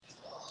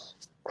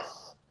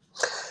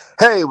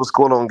Hey, what's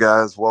going on,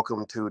 guys?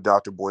 Welcome to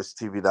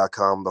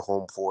drboycetv.com, the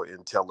home for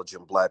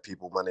intelligent black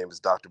people. My name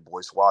is Dr.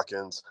 Boyce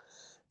Watkins,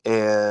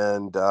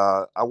 and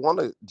I want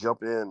to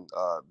jump in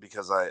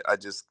because I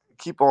just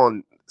keep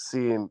on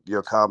seeing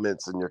your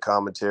comments and your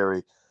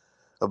commentary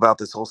about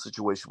this whole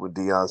situation with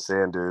Deion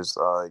Sanders.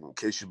 In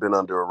case you've been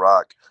under a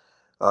rock,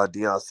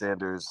 Deion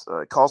Sanders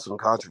caused some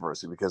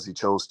controversy because he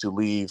chose to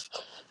leave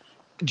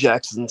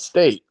Jackson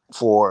State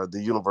for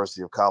the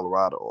University of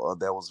Colorado.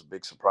 That was a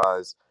big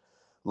surprise.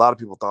 A lot of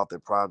people thought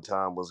that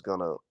Primetime was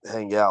gonna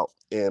hang out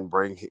and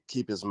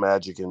keep his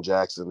magic in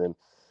Jackson, and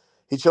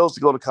he chose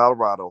to go to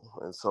Colorado.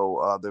 And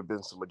so there have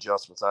been some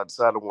adjustments. I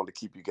decided I wanted to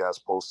keep you guys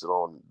posted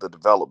on the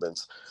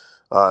developments.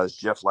 As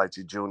Jeff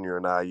Lighty Jr.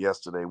 and I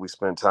yesterday, we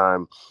spent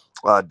time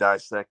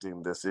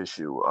dissecting this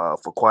issue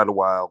for quite a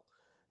while,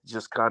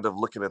 just kind of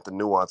looking at the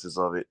nuances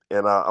of it.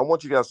 And I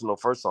want you guys to know,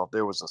 first off,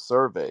 there was a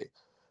survey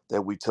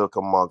that we took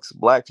amongst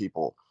black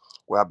people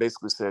where I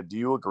basically said, do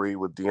you agree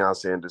with Deion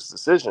Sanders'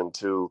 decision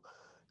to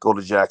go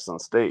to Jackson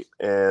State?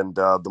 And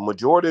the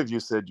majority of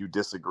you said you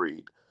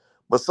disagreed,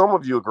 but some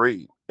of you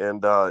agreed.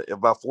 And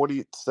about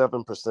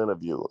 47%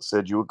 of you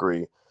said you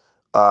agree.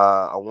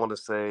 I want to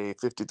say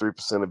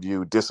 53% of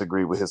you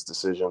disagree with his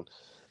decision.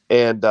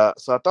 And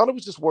so I thought it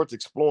was just worth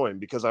exploring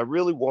because I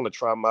really want to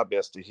try my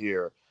best to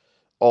hear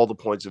all the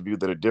points of view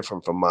that are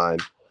different from mine.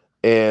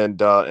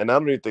 And I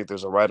don't even think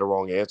there's a right or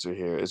wrong answer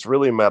here. It's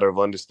really a matter of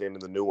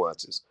understanding the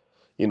nuances.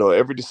 You know,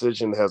 every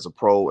decision has a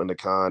pro and a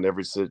con.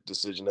 Every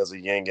decision has a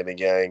yin and a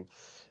yang.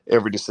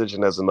 Every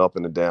decision has an up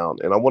and a down.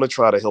 And I want to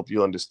try to help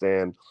you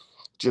understand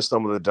just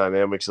some of the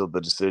dynamics of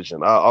the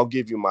decision. I'll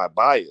give you my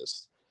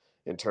bias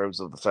in terms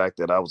of the fact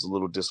that I was a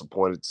little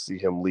disappointed to see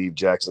him leave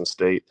Jackson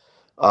State.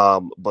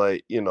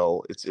 But you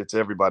know, it's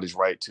everybody's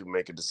right to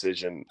make a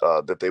decision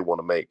that they want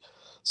to make.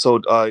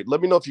 So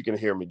let me know if you can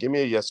hear me. Give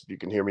me a yes if you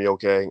can hear me.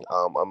 Okay.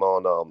 I'm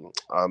on.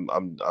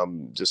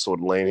 I'm just sort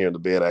of laying here in the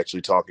bed,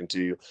 actually talking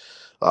to you.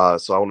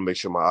 So I want to make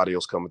sure my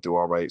audio's coming through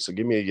all right. So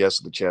give me a yes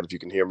in the chat if you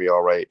can hear me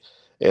all right.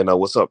 And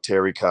what's up,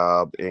 Terry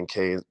Cobb and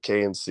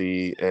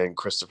KNC and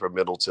Christopher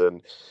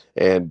Middleton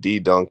and D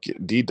Dunk.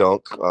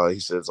 He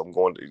says I'm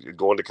going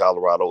to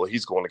Colorado.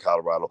 He's going to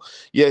Colorado.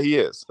 Yeah, he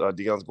is.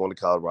 Deion's going to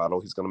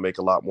Colorado. He's going to make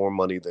a lot more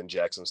money than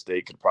Jackson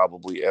State could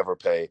probably ever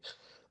pay.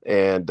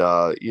 And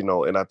you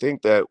know, and I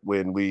think that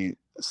when we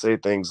say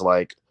things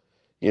like,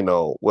 you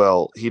know,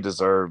 well, he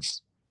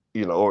deserves,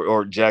 you know,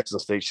 or Jackson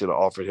State should have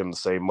offered him the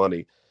same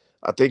money.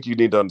 I think you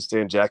need to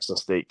understand Jackson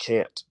State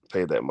can't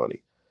pay that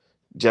money.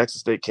 Jackson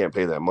State can't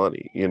pay that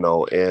money, you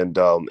know, and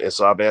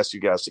so I've asked you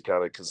guys to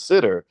kind of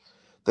consider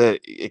that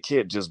it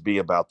can't just be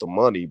about the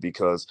money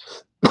because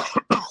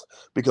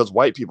because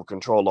white people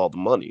control all the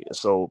money. And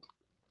so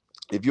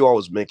if you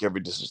always make every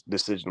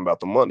decision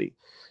about the money,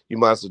 you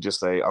might as well just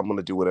say, I'm going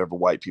to do whatever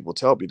white people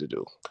tell me to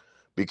do.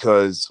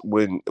 Because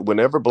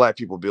whenever black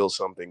people build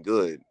something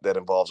good that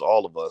involves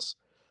all of us,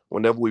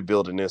 whenever we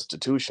build an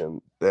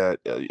institution that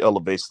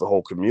elevates the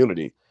whole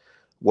community,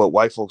 what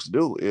white folks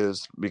do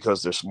is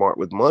because they're smart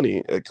with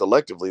money,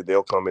 collectively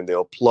they'll come and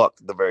they'll pluck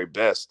the very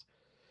best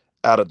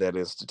out of that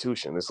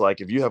institution. It's like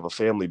if you have a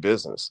family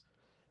business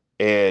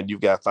and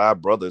you've got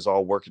five brothers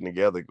all working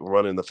together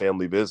running the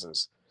family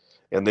business,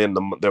 and then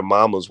their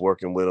mama's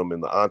working with them,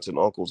 and the aunts and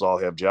uncles all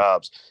have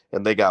jobs,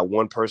 and they got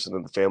one person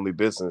in the family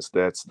business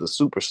that's the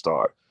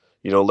superstar.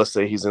 You know, let's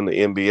say he's in the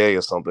NBA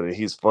or something, and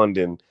he's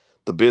funding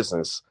the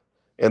business,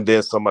 and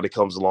then somebody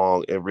comes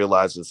along and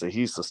realizes that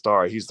he's the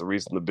star, he's the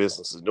reason the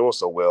business is doing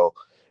so well,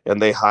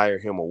 and they hire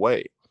him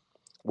away.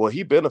 Well,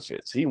 he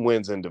benefits, he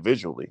wins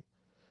individually,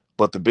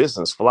 but the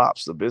business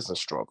flops, the business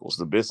struggles,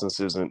 the business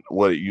isn't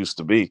what it used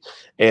to be.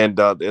 And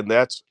I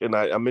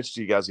mentioned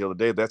to you guys the other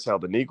day, that's how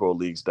the Negro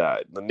Leagues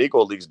died. The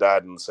Negro Leagues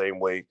died in the same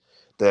way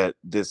that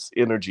this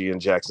energy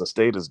in Jackson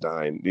State is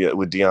dying, yeah,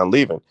 with Deion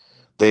leaving.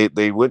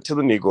 They went to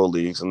the Negro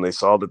Leagues and they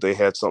saw that they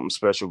had something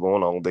special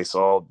going on. They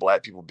saw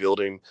black people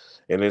building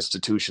an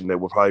institution that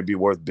would probably be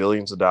worth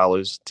billions of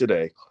dollars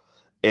today,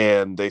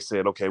 and they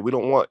said, okay, we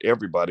don't want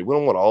everybody. We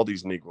don't want all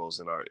these Negroes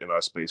in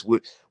our space.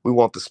 We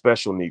want the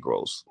special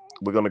Negroes.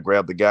 We're going to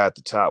grab the guy at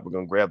the top. We're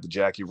going to grab the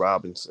Jackie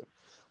Robinson.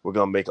 We're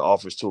going to make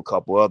offers to a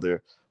couple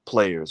other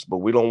players, but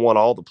we don't want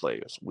all the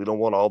players. We don't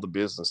want all the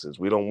businesses.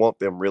 We don't want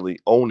them really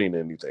owning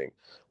anything.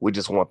 We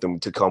just want them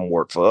to come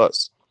work for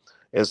us.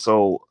 And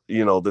so,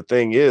 you know, the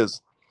thing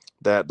is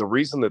that the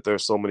reason that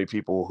there's so many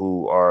people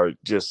who are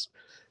just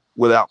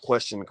without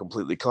question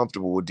completely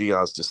comfortable with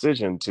Deion's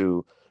decision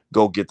to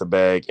go get the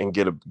bag and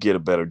get a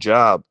better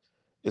job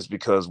is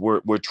because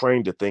we're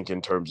trained to think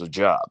in terms of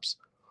jobs.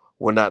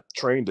 We're not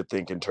trained to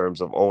think in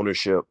terms of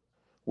ownership.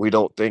 We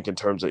don't think in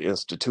terms of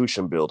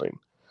institution building.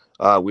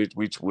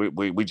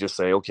 We just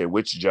say, okay,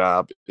 which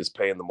job is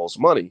paying the most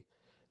money,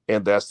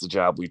 and that's the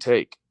job we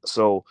take.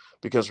 So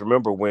because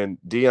remember when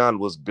Deion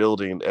was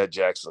building at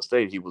Jackson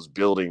State, he was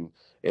building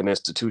an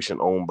institution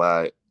owned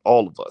by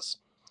all of us.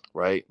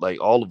 right? Like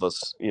all of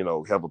us,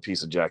 have a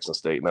piece of Jackson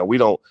State. Now we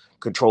don't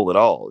control it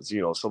all. It's,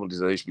 some of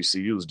these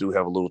HBCUs do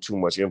have a little too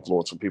much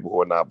influence from people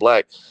who are not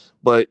black,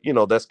 but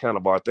that's kind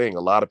of our thing. A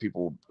lot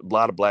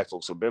of black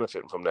folks are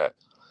benefiting from that.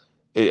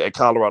 At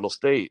Colorado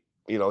State,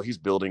 he's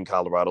building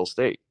Colorado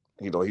State.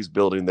 He's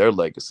building their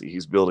legacy.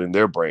 He's building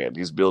their brand.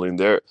 He's building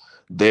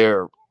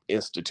their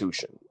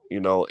institution.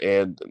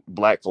 And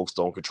black folks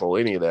don't control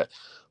any of that.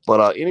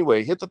 But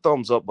anyway, hit the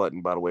thumbs up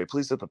button. By the way,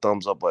 please hit the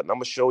thumbs up button. I'm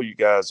gonna show you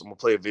guys. I'm gonna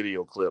play a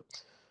video clip.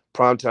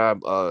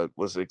 Primetime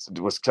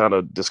was kind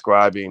of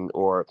describing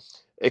or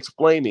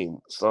explaining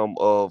some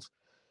of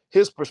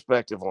his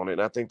perspective on it.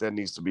 And I think that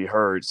needs to be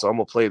heard. So I'm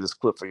gonna play this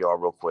clip for y'all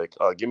real quick.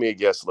 Give me a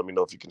guess. Let me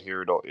know if you can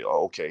hear it.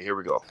 Okay, here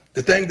we go.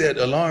 The thing that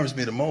alarms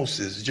me the most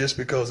is just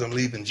because I'm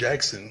leaving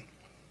Jackson,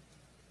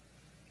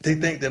 they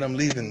think that I'm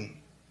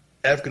leaving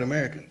African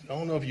Americans. I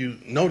don't know if you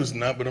noticed or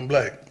not, but I'm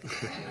black.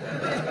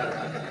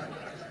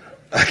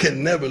 I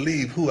can never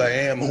leave who I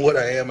am and what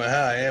I am and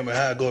how I am and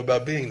how I go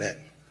about being that.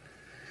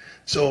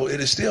 So it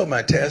is still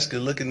my task to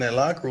look in that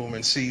locker room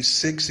and see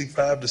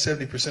 65 to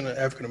 70% of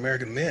African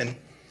American men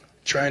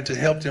trying to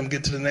help them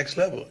get to the next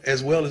level,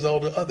 as well as all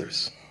the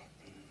others.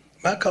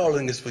 My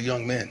calling is for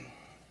young men,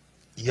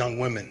 young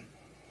women,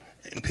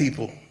 and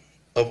people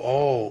of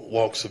all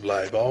walks of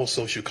life, all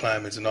social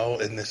climates, and all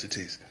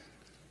ethnicities.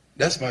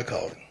 That's my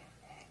calling.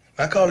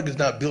 My calling is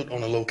not built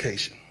on a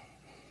location.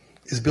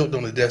 It's built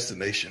on a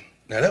destination.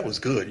 Now that was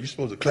good. You're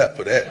supposed to clap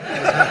for that.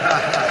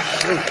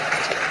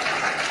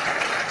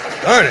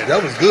 Darn it,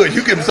 that was good.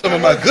 You give me some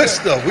of my good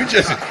stuff. We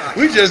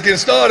just getting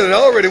started. I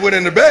already went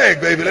in the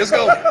bag, baby. Let's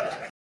go.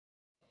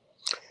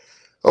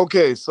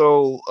 Okay,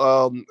 so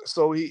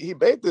he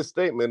made this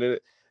statement, and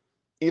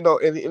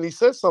and he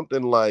said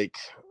something like,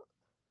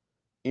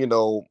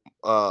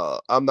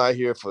 I'm not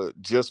here for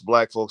just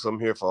black folks. I'm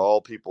here for all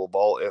people of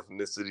all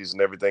ethnicities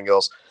and everything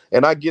else.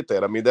 And I get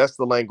that. I mean, that's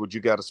the language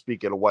you got to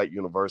speak at a white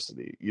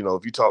university.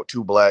 If you talk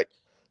too black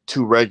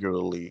too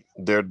regularly,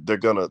 they're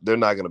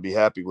not gonna be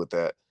happy with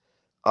that.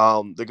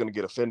 They're gonna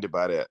get offended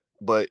by that.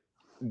 But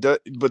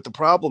the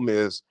problem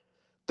is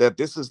that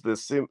this is the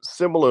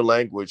similar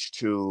language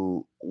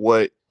to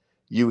what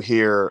you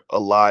hear a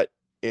lot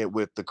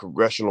with the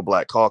Congressional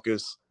Black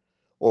Caucus,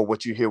 or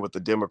what you hear with the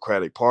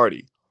Democratic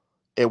Party.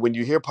 And when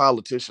you hear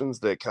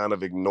politicians that kind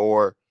of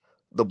ignore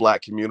the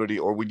black community,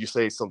 or when you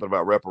say something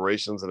about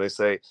reparations and they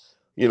say,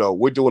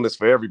 we're doing this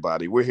for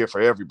everybody, we're here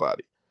for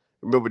everybody.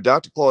 Remember,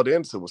 Dr. Claude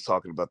Anderson was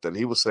talking about that.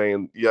 He was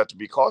saying you have to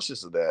be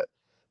cautious of that,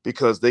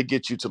 because they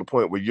get you to the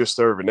point where you're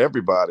serving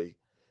everybody,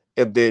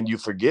 and then you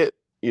forget,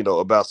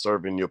 about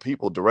serving your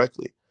people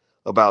directly,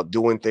 about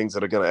doing things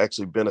that are going to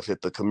actually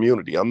benefit the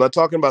community. I'm not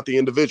talking about the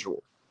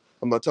individual.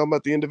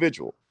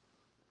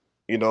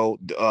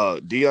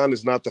 Deion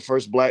is not the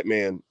first black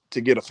man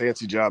to get a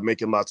fancy job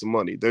making lots of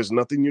money. There's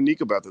nothing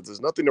unique about that.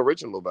 There's nothing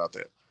original about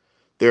that.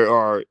 There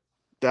are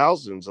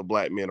thousands of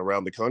black men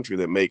around the country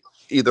that make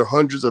either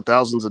hundreds of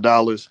thousands of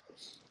dollars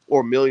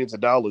or millions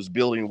of dollars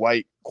building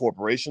white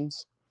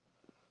corporations.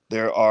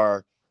 There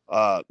are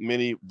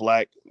many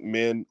black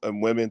men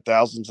and women,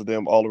 thousands of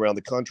them all around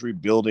the country,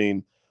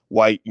 building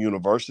white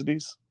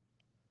universities.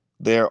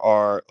 There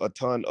are a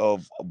ton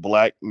of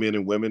black men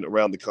and women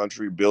around the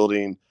country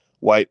building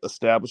white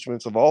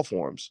establishments of all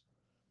forms,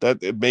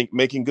 that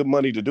making good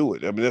money to do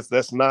it. I mean,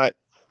 there's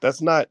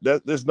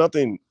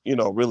nothing,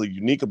 really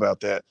unique about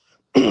that.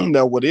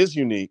 Now, what is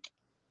unique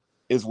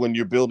is when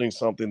you're building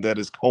something that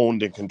is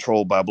owned and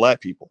controlled by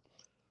black people.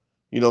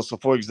 So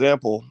for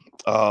example,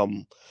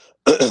 when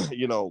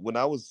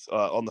I was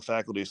on the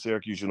faculty of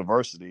Syracuse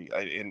University,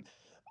 I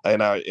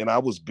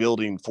was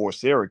building for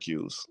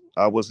Syracuse.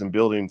 I wasn't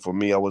building for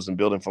me. I wasn't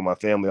building for my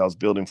family. I was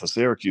building for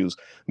Syracuse,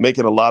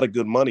 making a lot of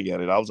good money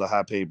at it. I was a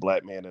high-paid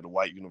black man at a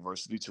white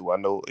university too. I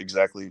know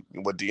exactly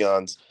what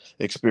Deion's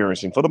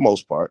experiencing for the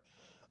most part.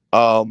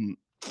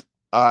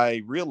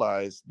 I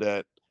realized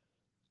that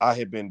I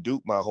had been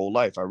duped my whole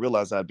life. I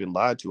realized I'd been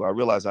lied to. I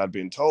realized I'd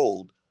been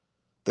told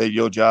that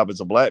your job as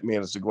a black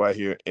man is to go out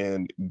here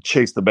and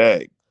chase the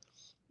bag,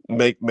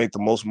 make the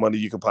most money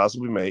you can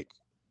possibly make,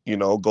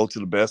 go to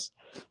the best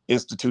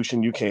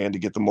institution you can to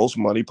get the most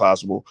money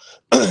possible,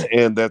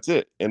 and that's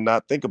it, and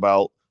not think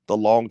about the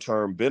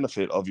long-term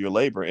benefit of your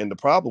labor. And the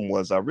problem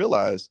was, I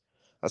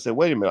said,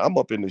 wait a minute, I'm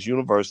up in this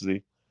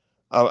university.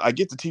 I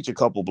get to teach a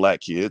couple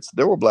black kids.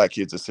 There were black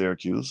kids at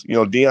Syracuse.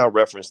 Deion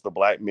referenced the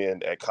black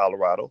men at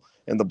Colorado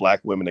and the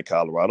black women at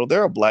Colorado.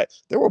 There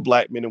were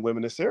black men and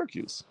women at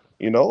Syracuse,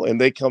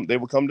 and they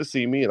would come to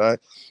see me, and I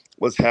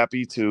was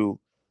happy to,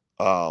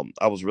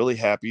 I was really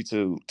happy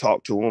to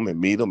talk to them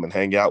and meet them and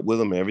hang out with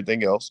them and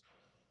everything else.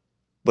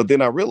 But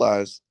then I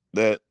realized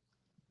that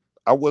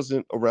I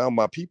wasn't around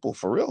my people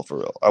for real, for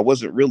real. I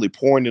wasn't really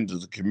pouring into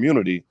the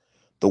community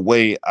the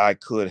way I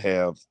could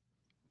have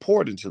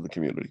poured into the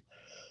community.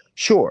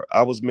 Sure,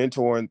 I was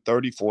mentoring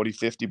 30, 40,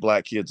 50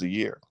 black kids a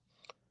year.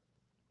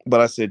 But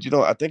I said,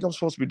 I think I'm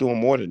supposed to be doing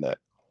more than that.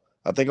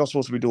 I think I'm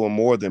supposed to be doing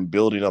more than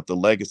building up the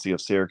legacy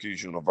of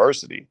Syracuse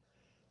University.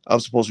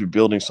 I'm supposed to be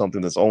building something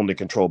that's owned and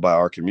controlled by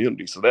our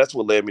community. So that's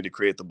what led me to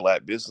create the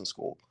Black Business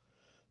School.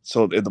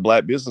 So at the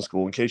Black Business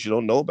School, in case you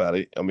don't know about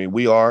it, I mean,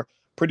 we are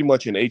pretty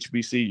much an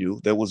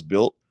HBCU that was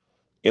built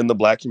in the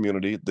Black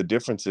community. The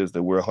difference is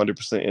that we're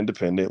 100%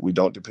 independent. We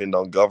don't depend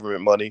on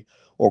government money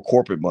or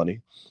corporate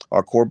money.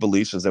 Our core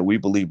beliefs is that we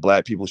believe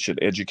Black people should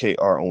educate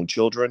our own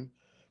children,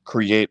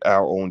 create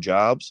our own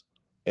jobs,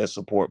 and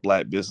support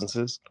Black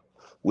businesses.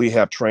 We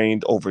have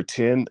trained over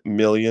 10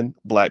 million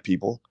Black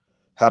people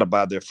how to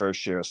buy their first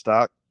share of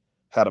stock,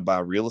 how to buy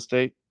real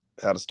estate,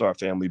 how to start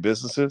family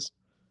businesses.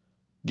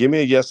 Give me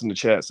a yes in the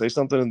chat. Say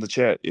something in the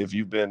chat if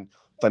you've been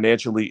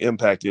financially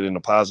impacted in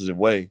a positive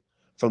way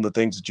from the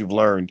things that you've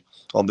learned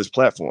on this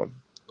platform.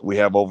 We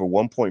have over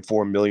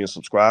 1.4 million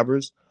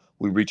subscribers.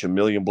 We reach a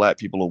million Black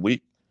people a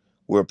week.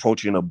 We're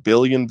approaching a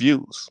billion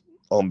views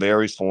on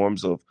various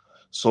forms of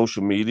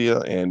social media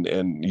and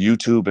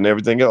YouTube and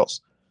everything else.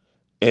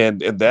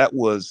 And that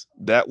was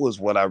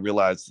what I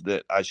realized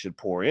that I should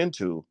pour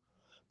into,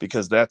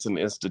 because that's an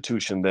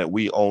institution that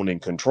we own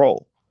and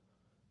control.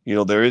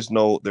 There is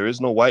no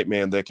white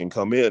man that can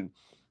come in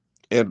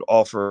and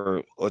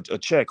offer a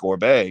check or a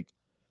bag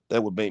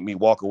that would make me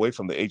walk away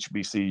from the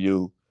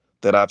HBCU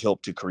that I've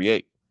helped to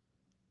create.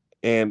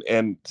 And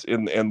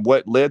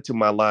what led to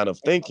my line of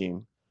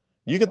thinking,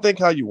 you can think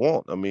how you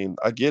want. I mean,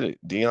 I get it.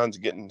 Deion's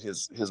getting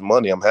his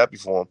money. I'm happy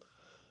for him.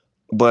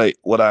 But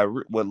what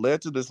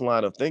led to this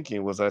line of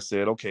thinking was I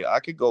said, okay, I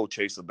could go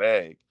chase a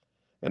bag,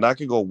 and I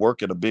could go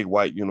work at a big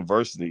white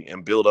university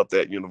and build up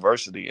that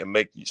university and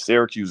make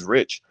Syracuse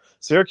rich.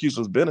 Syracuse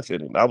was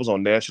benefiting. I was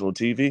on national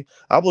TV.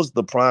 I was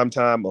the prime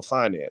time of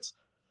finance.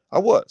 I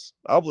was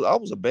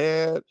a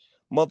bad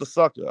mother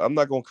sucker. I'm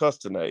not gonna cuss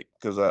tonight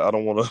because I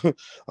don't want to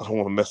I don't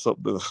want to mess up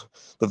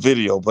the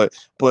video. But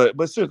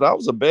seriously, I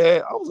was a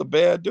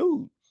bad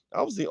dude.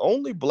 I was the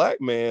only Black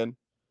man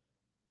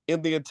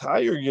in the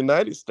entire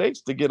United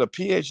States to get a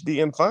PhD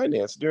in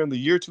finance during the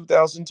year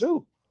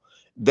 2002.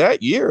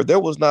 That year, there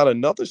was not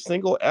another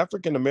single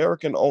African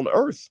American on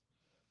earth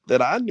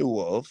that I knew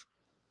of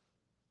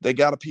that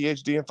got a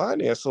PhD in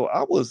finance. So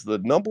I was the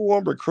number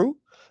one recruit.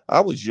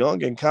 I was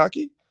young and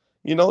cocky.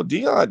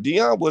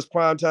 Deion was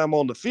prime time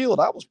on the field.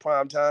 I was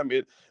prime time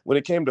when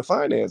it came to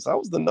finance. I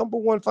was the number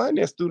one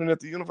finance student at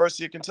the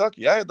University of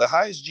Kentucky. I had the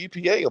highest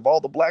GPA of all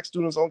the Black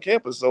students on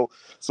campus. So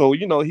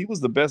he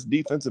was the best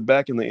defensive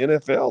back in the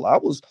NFL. I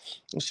was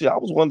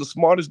one of the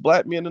smartest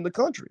Black men in the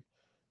country.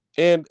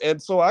 And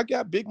so I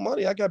got big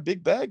money. I got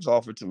big bags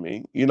offered to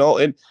me, and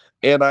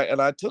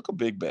I took a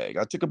big bag.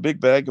 I took a big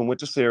bag and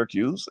went to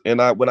Syracuse. And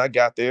when I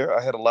got there,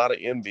 I had a lot of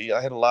envy.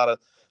 I had a lot of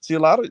see a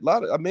lot of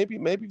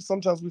maybe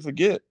sometimes we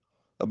forget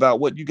about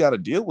what you got to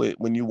deal with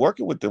when you're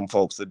working with them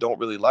folks that don't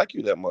really like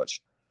you that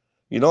much.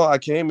 I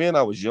came in,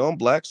 I was young,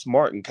 Black,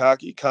 smart, and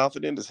cocky,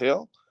 confident as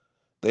hell.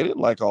 They didn't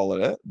like all of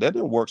that. That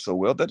didn't work so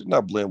well. That did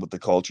not blend with the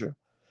culture.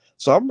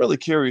 So I'm really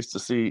curious to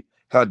see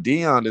how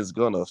Deion is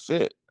gonna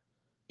fit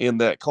in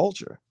that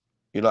culture.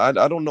 I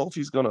don't know if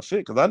he's going to fit,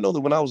 because I know that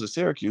when I was at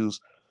Syracuse,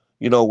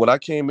 when I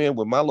came in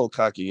with my little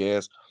cocky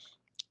ass,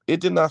 it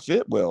did not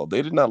fit well.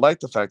 They did not like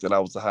the fact that I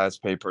was the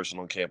highest paid person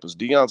on campus.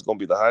 Deion's going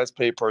to be the highest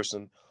paid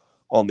person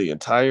on the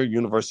entire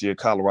University of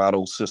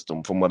Colorado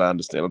system, from what I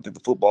understand. I think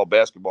the football,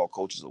 basketball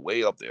coaches are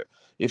way up there.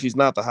 If he's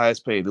not the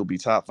highest paid, he'll be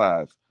top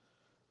five.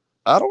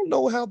 I don't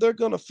know how they're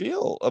going to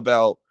feel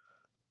about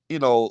you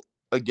know,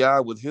 a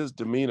guy with his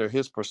demeanor,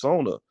 his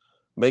persona,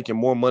 making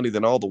more money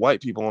than all the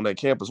white people on that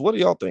campus. What do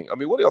y'all think? I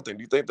mean, what do y'all think?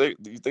 Do you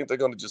think they're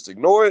going to just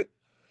ignore it?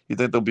 You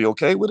think they'll be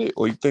okay with it,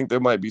 or you think there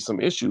might be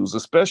some issues,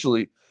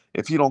 especially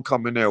if he don't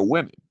come in there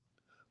winning?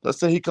 Let's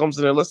say he comes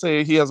in there. Let's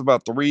say he has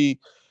about three,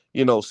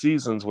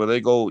 seasons where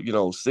they go,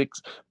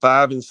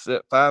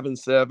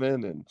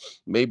 5-7, and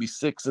maybe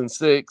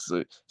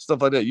 6-6,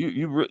 stuff like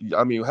that.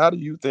 I mean, how do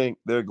you think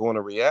they're going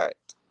to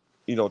react,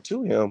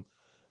 to him?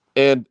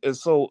 And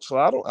so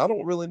I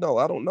don't really know.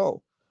 I don't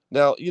know.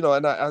 Now,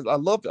 and I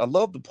love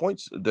the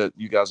points that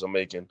you guys are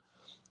making,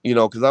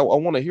 because I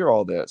want to hear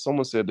all that.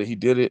 Someone said that he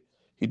did it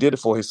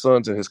for his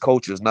sons and his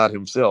coaches, not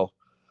himself.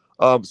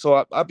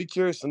 So I'd be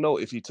curious to know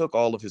if he took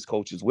all of his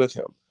coaches with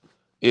him.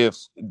 If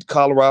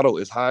Colorado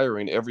is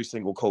hiring every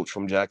single coach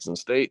from Jackson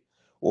State,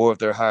 or if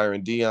they're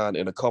hiring Deion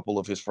and a couple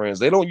of his friends.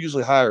 They don't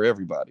usually hire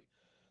everybody.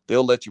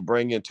 They'll let you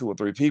bring in two or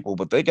three people,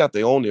 but they got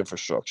their own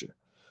infrastructure.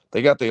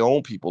 They got their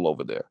own people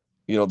over there.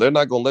 They're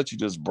not going to let you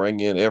just bring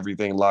in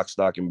everything lock,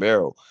 stock, and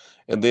barrel.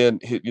 And then,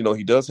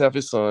 he does have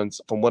his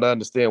sons. From what I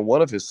understand,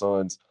 one of his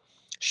sons,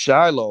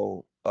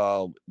 Shiloh,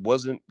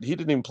 he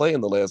didn't even play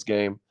in the last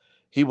game.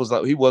 He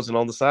wasn't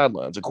on the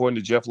sidelines. According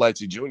to Jeff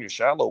Lightsey Jr.,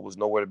 Shiloh was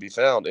nowhere to be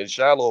found. And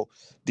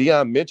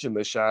Deion mentioned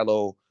that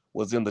Shiloh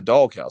was in the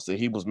doghouse, that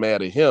he was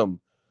mad at him.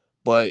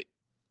 But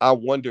I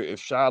wonder if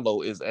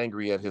Shiloh is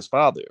angry at his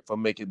father for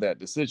making that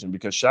decision,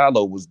 because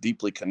Shiloh was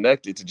deeply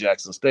connected to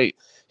Jackson State.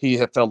 He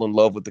had fell in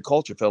love with the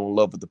culture, fell in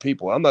love with the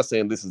people. I'm not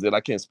saying this is it.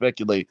 I can't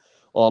speculate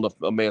on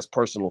a man's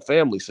personal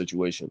family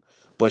situation.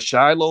 But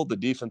Shiloh, the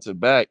defensive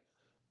back,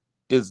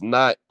 is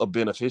not a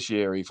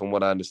beneficiary, from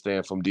what I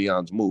understand, from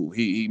Deion's move.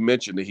 He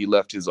mentioned that he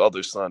left his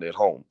other son at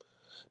home.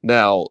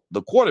 Now,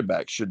 the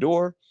quarterback,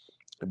 Shador,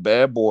 a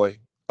bad boy,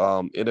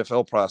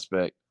 NFL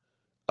prospect,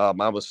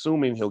 I'm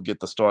assuming he'll get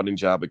the starting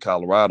job at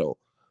Colorado.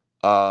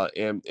 But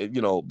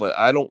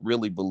I don't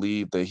really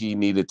believe that he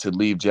needed to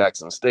leave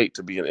Jackson State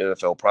to be an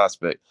NFL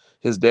prospect.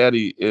 His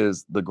daddy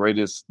is the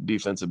greatest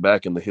defensive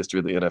back in the history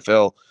of the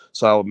NFL.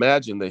 So I would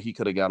imagine that he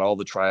could have got all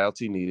the tryouts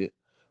he needed.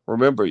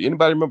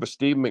 Anybody remember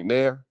Steve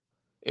McNair?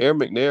 Aaron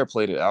McNair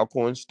played at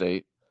Alcorn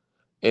State,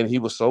 and he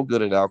was so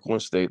good at Alcorn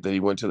State that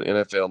he went to the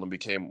NFL and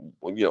became,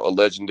 a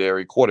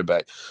legendary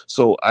quarterback.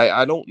 So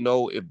I don't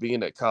know if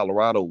being at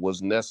Colorado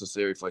was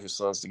necessary for his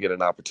sons to get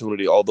an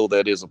opportunity, although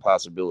that is a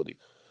possibility.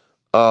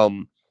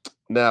 Um,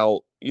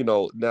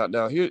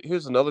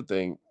 here's another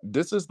thing.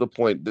 This is the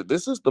point.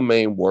 This is the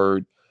main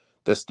word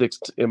that sticks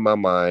in my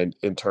mind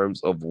in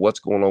terms of what's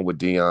going on with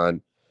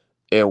Deion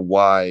and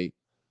why,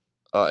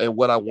 and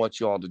what I want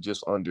you all to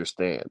just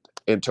understand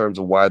in terms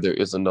of why there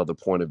is another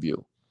point of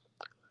view.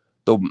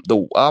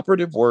 The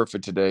operative word for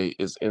today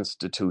is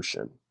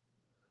institution.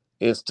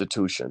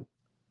 Institution.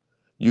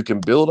 You can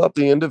build up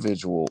the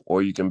individual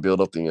or you can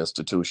build up the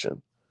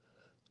institution.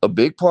 A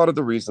big part of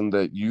the reason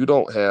that you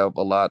don't have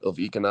a lot of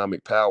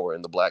economic power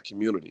in the black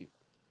community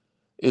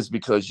is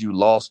because you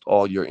lost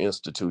all your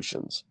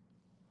institutions.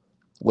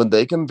 When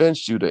they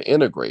convinced you to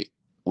integrate,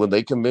 when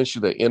they convinced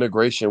you that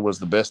integration was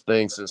the best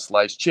thing since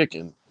sliced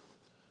chicken,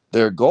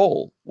 their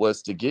goal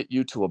was to get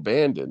you to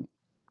abandon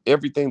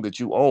everything that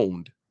you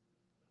owned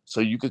so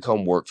you could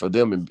come work for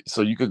them, and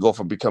so you could go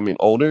from becoming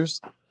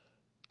owners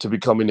to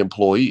becoming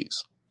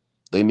employees.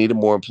 They needed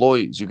more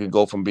employees. You can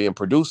go from being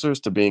producers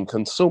to being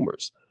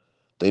consumers.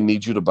 They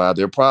need you to buy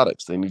their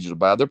products. They need you to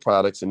buy their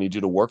products. They need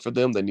you to work for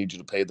them. They need you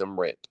to pay them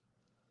rent.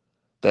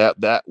 That's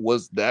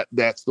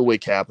the way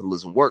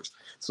capitalism works.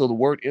 So the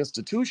word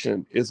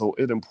institution is an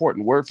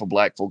important word for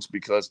black folks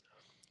because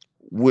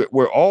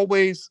we're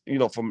always,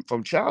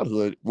 from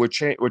childhood, we're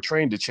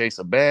trained to chase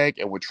a bag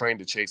and we're trained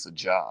to chase a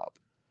job.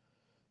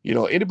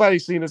 Anybody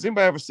seen this?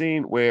 Anybody ever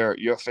seen where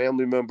your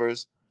family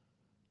members,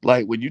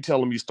 like when you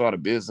tell them you start a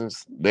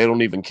business, they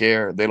don't even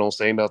care. They don't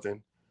say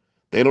nothing.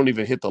 They don't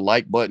even hit the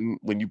like button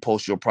when you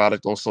post your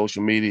product on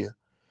social media.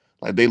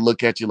 Like they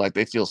look at you like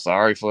they feel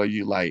sorry for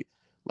you. Like,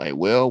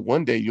 well,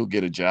 one day you'll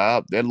get a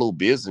job. That little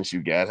business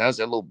you got, how's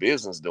that little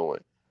business doing?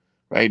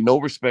 Right? No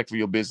respect for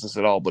your business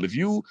at all. But if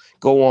you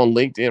go on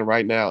LinkedIn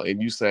right now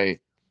and you say,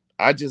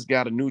 I just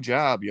got a new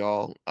job,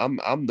 y'all. I'm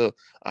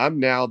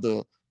now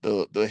the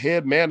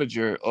head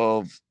manager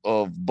of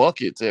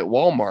buckets at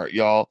Walmart,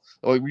 y'all.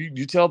 Or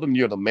you tell them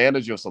you're the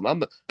manager or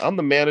something. I'm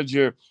the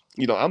manager,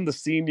 I'm the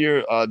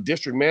senior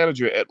district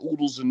manager at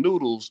Oodles and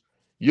Noodles.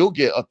 You'll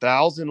get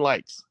 1,000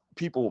 likes.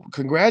 People,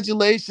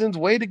 congratulations,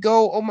 way to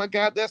go. Oh my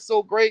God, that's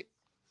so great.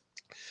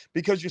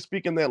 Because you're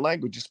speaking that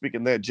language, you're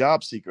speaking that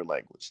job seeker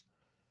language.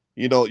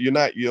 You're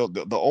not,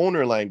 the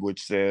owner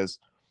language says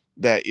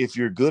that if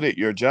you're good at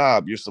your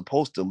job, you're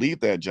supposed to leave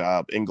that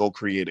job and go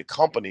create a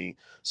company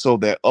so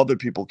that other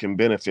people can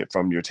benefit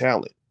from your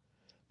talent.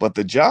 But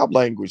the job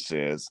language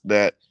says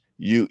that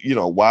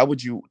why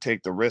would you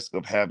take the risk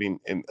of having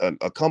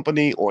a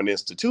company or an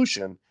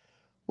institution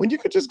when you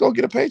could just go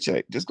get a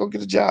paycheck, just go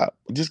get a job,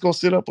 just go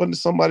sit up under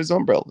somebody's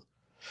umbrella?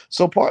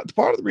 So part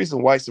of the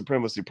reason white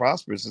supremacy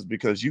prospers is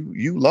because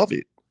you love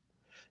it.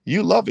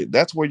 You love it.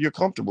 That's where you're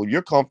comfortable.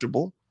 You're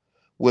comfortable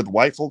with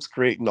white folks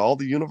creating all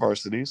the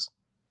universities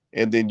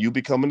and then you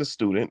becoming a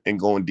student and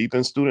going deep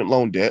in student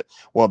loan debt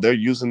while they're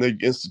using their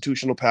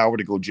institutional power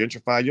to go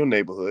gentrify your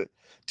neighborhood.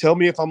 Tell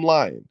me if I'm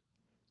lying.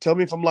 Tell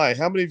me if I'm lying.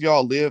 How many of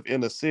y'all live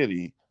in a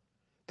city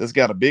that's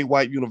got a big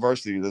white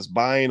university that's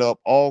buying up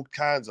all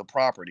kinds of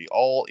property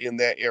all in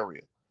that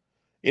area?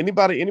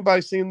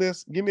 Anybody seen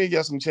this? Give me a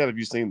yes in the chat if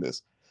you've seen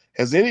this.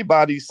 Has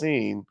anybody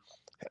seen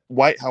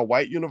how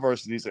white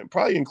universities, and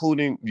probably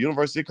including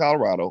University of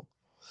Colorado,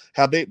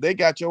 how they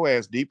got your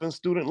ass deep in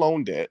student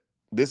loan debt?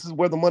 This is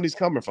where the money's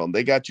coming from.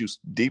 They got you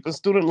deep in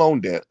student loan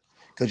debt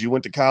because you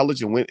went to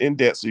college and went in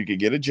debt so you could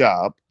get a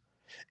job.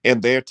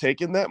 And they're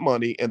taking that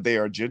money and they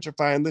are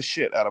gentrifying the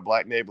shit out of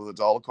black neighborhoods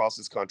all across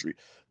this country.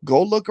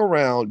 Go look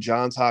around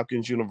Johns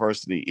Hopkins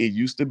University. It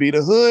used to be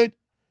the hood.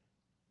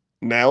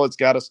 Now it's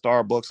got a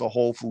Starbucks, a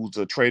Whole Foods,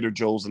 a Trader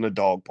Joe's, and a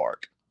dog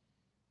park.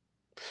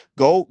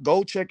 Go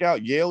check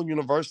out Yale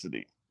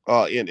University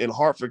in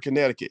Hartford,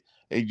 Connecticut.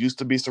 It used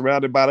to be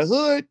surrounded by the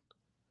hood.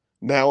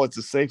 Now it's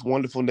a safe,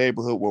 wonderful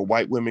neighborhood where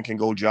white women can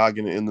go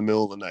jogging in the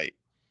middle of the night.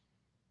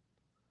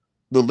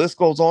 The list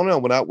goes on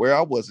and on. Where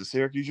I was at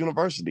Syracuse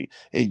University,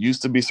 it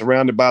used to be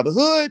surrounded by the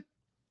hood.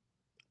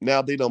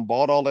 Now they done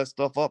bought all that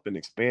stuff up and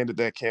expanded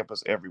that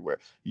campus everywhere.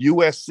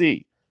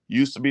 USC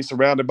used to be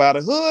surrounded by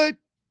the hood.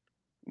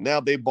 Now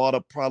they bought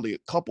up probably a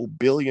couple $1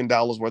 billion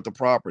worth of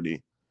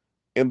property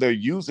and they're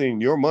using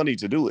your money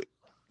to do it.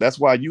 That's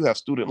why you have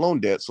student loan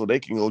debt so they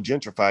can go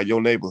gentrify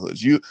your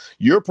neighborhoods.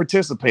 You're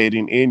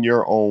participating in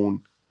your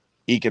own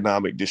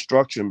economic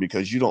destruction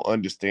because you don't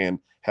understand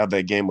how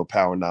that game of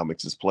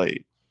powernomics is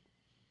played.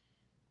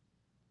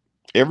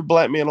 Every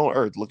black man on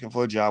earth looking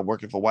for a job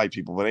working for white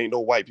people, but ain't no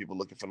white people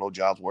looking for no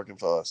jobs working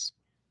for us.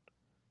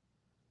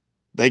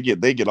 They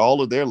get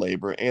all of their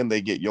labor and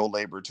they get your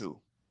labor too.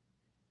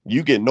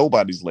 You get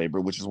nobody's labor,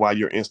 which is why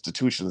your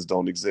institutions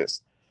don't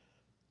exist.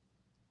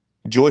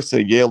 Joyce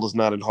said Yale is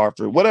not in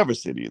Hartford, whatever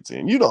city it's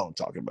in. You know what I'm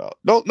talking about.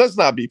 Don't let's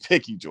not be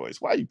picky, Joyce.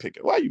 Why are you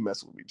picking? Why are you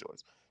messing with me,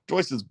 Joyce?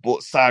 Joyce is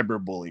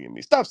cyber bullying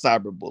me. Stop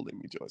cyber bullying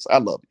me, Joyce. I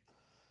love you.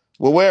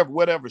 Well,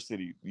 whatever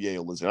city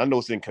Yale is in. I know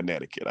it's in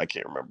Connecticut. I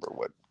can't remember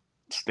what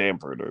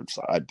Stanford or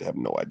I have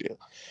no idea.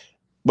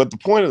 But the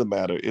point of the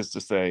matter is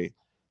to say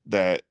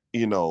that,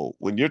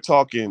 when you're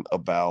talking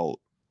about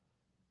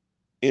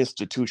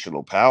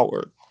institutional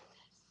power,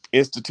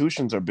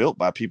 institutions are built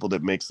by people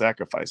that make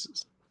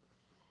sacrifices.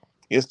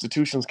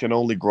 Institutions can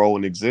only grow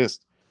and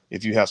exist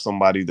if you have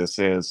somebody that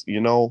says,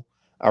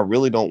 I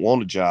really don't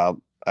want a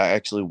job. I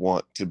actually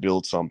want to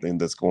build something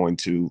that's going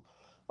to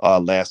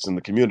last in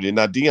the community.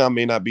 Now, Deion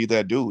may not be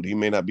that dude. He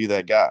may not be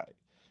that guy.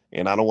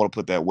 And I don't want to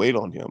put that weight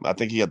on him. I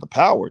think he had the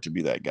power to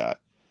be that guy.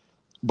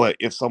 But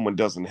if someone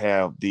doesn't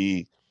have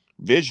the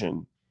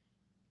vision,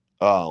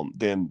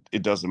 then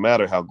it doesn't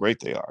matter how great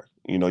they are.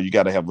 You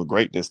got to have a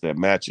greatness that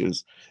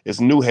matches. It's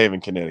New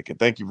Haven, Connecticut.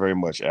 Thank you very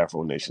much,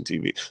 Afro Nation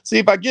TV. See,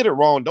 if I get it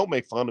wrong, don't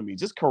make fun of me.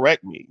 Just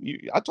correct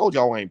me. I told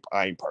y'all I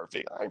ain't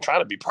perfect. I ain't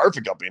trying to be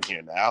perfect up in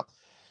here now.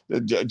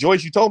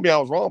 Joyce, you told me I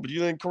was wrong, but you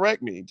didn't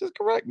correct me. Just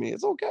correct me.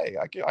 It's okay.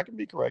 I can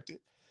be corrected.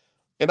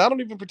 And I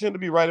don't even pretend to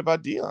be right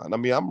about Deion. I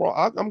mean, I'm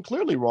wrong. I'm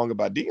clearly wrong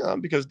about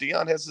Deion because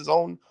Deion has his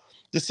own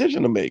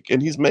decision to make,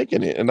 and he's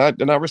making it, and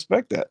I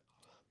respect that.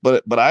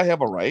 But I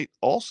have a right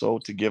also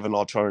to give an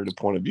alternative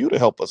point of view to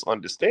help us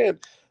understand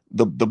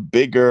the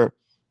bigger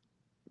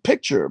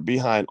picture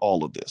behind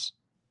all of this.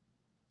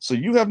 So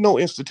you have no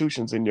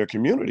institutions in your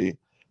community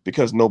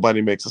because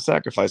nobody makes a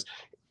sacrifice.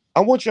 I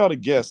want y'all to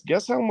guess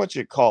how much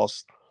it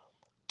costs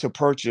to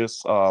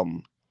purchase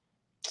the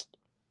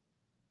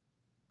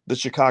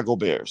Chicago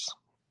Bears.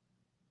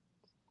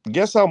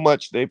 Guess how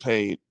much they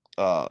paid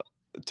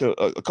to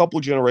a couple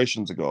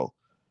generations ago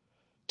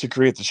to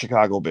create the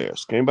Chicago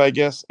Bears. Can anybody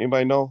guess?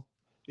 Anybody know?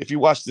 If you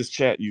watch this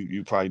chat,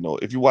 you probably know.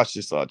 If you watch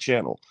this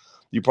channel,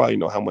 you probably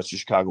know how much the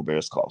Chicago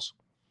Bears cost.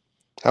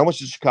 How much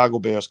did Chicago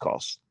Bears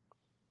cost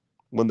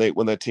when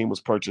that team was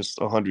purchased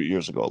 100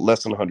 years ago,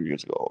 less than 100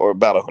 years ago, or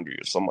about 100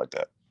 years, something like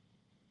that?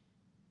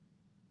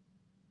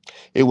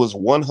 It was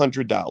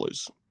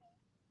 $100.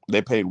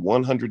 They paid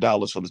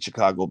 $100 for the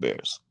Chicago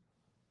Bears.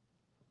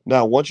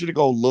 Now, I want you to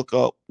go look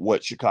up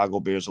what Chicago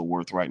Bears are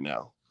worth right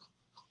now.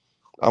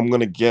 I'm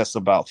going to guess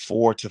about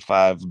 $4 to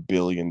 $5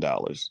 billion.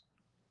 $4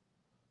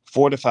 to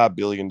 $5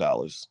 billion.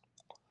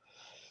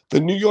 The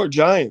New York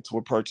Giants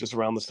were purchased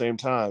around the same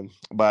time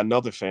by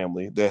another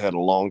family that had a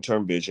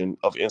long-term vision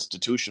of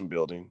institution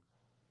building.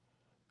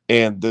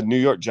 And the New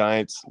York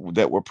Giants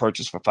that were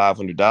purchased for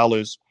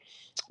 $500,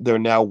 they're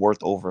now worth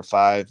over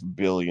 $5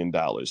 billion.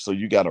 So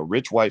you got a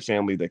rich white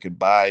family that could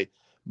buy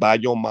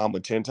your mama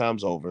 10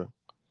 times over.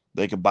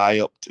 They could buy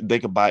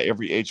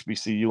every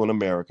HBCU in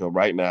America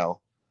right now.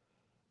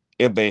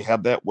 And they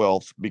have that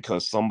wealth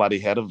because somebody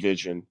had a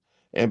vision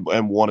and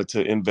wanted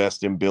to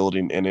invest in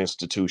building an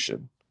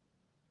institution.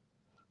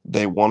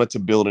 They wanted to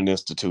build an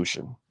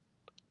institution.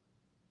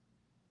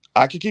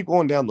 I could keep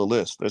going down the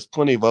list. There's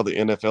plenty of other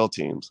NFL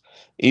teams.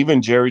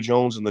 Even Jerry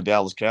Jones and the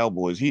Dallas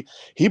Cowboys.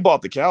 He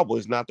bought the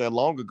Cowboys not that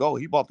long ago.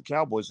 He bought the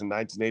Cowboys in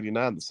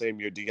 1989, the same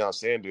year Deion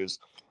Sanders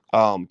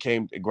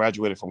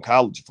graduated from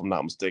college, if I'm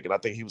not mistaken. I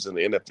think he was in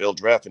the NFL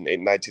draft in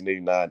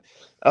 1989.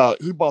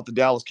 He bought the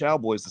Dallas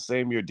Cowboys the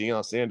same year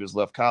Deion Sanders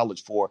left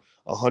college for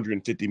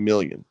 150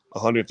 million.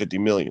 150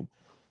 million.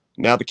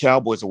 Now the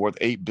Cowboys are worth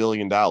 $8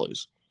 billion.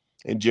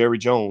 And Jerry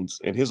Jones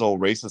and his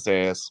old racist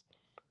ass,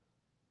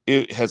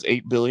 it has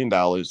 $8 billion,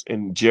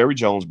 and Jerry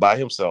Jones by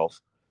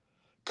himself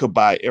could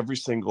buy every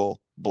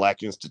single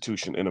black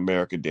institution in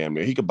America. Damn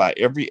near, he could buy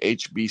every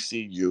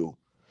HBCU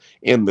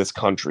in this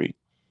country,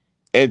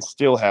 and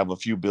still have a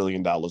few $1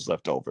 billion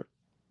left over.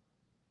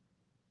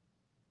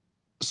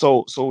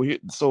 So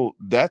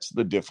that's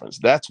the difference.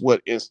 That's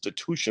what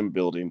institution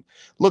building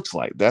looks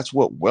like. That's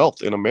what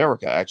wealth in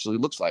America actually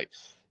looks like.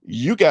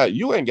 You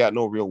ain't got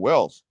no real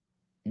wealth.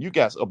 You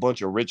got a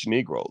bunch of rich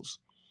Negroes.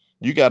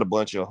 You got a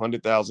bunch of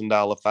 $100,000,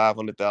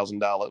 $500,000,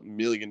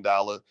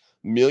 $1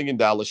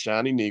 million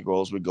shiny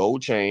Negroes with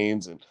gold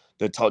chains and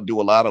that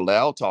do a lot of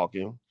loud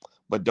talking,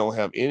 but don't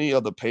have any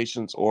of the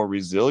patience or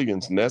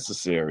resilience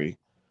necessary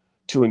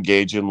to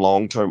engage in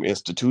long-term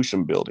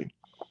institution building.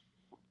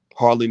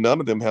 Hardly none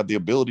of them have the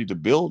ability to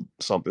build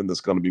something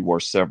that's going to be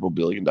worth several $1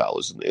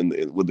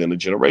 billion within a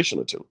generation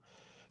or two.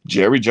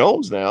 Jerry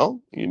Jones now,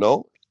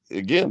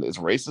 again, as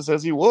racist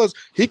as he was,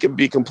 he can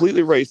be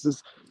completely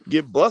racist,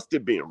 get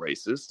busted being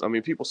racist. I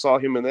mean, people saw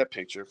him in that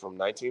picture from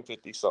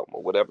 1950 something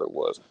or whatever it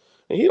was,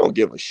 and he don't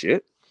give a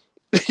shit.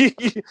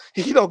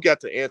 He don't got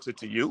to answer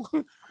to you.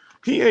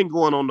 He ain't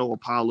going on no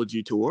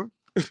apology tour.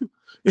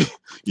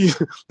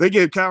 They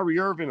gave Kyrie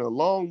Irving a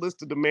long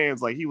list of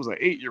demands like he was an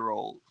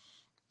 8-year-old.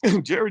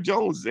 Jerry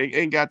Jones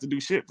ain't got to do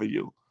shit for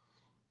you.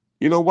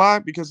 You know why?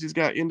 Because he's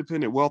got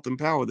independent wealth and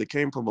power that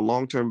came from a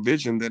long-term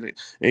vision that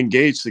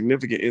engaged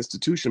significant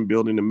institution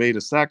building and made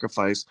a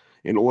sacrifice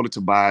in order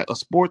to buy a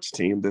sports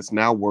team that's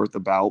now worth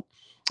about,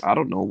 I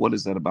don't know, what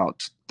is that,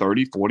 about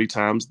 30, 40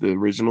 times the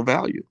original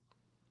value.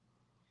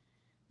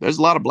 There's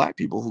a lot of black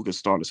people who could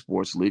start a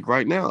sports league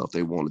right now if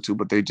they wanted to,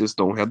 but they just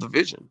don't have the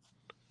vision.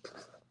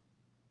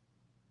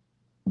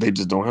 They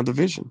just don't have the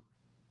vision.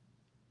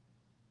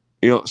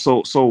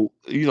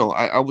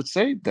 I would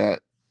say that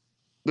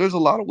there's a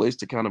lot of ways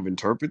to kind of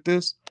interpret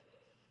this,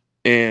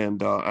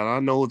 and I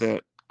know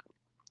the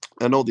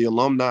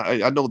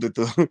alumni. I know that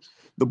the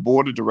the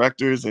board of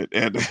directors at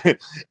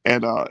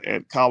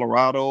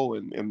Colorado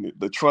and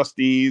the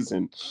trustees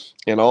and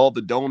all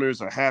the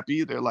donors are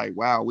happy. They're like,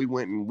 wow, we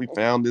went and we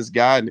found this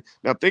guy. And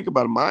now think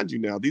about it, mind you,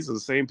 now these are the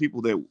same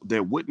people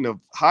that wouldn't have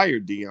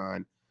hired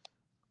Deion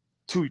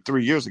 2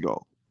 3 years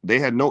ago. They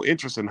had no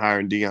interest in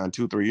hiring Deion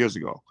 2 3 years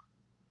ago.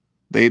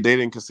 They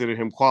didn't consider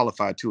him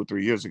qualified 2 or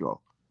 3 years ago.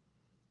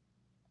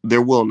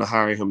 They're willing to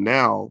hire him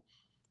now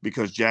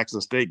because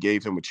Jackson State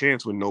gave him a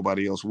chance when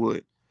nobody else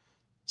would.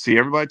 See,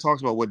 everybody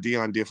talks about what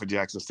Deion did for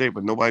Jackson State,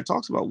 but nobody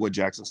talks about what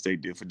Jackson State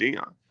did for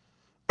Deion.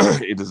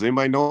 Does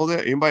anybody know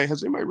that?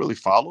 Has anybody really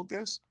followed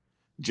this?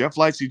 Jeff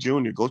Lightsey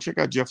Jr. Go check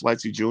out Jeff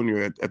Lightsey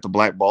Jr. at the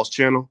Black Boss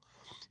channel.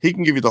 He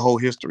can give you the whole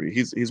history.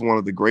 He's one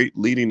of the great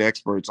leading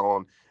experts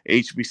on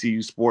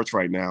HBCU sports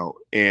right now.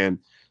 And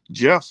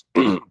Jeff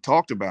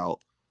talked about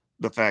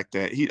the fact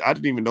that I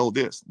didn't even know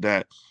this,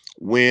 that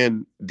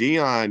when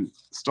Deion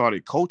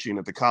started coaching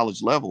at the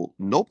college level,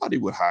 nobody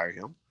would hire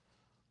him.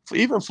 For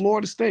even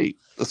Florida State,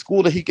 the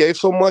school that he gave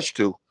so much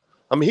to.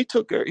 I mean,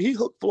 he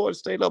hooked Florida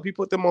State up. He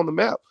put them on the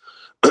map.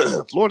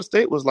 Florida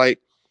State was like,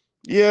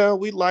 yeah,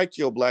 we liked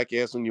your black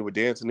ass when you were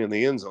dancing in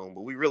the end zone,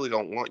 but we really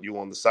don't want you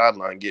on the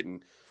sideline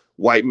getting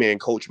white man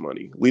coach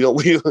money. We don't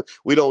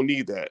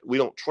need that. We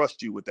don't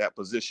trust you with that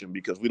position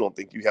because we don't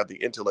think you have the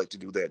intellect to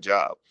do that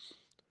job.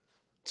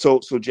 So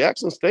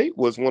Jackson State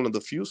was one of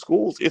the few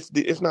schools,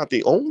 if not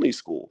the only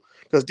school,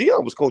 because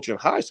Deion was coaching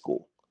high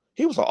school.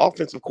 He was an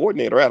offensive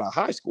coordinator at a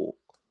high school.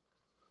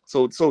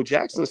 So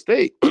Jackson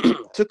State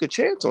took a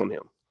chance on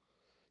him.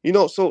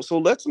 So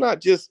let's not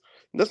get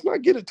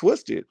it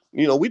twisted.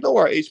 We know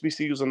our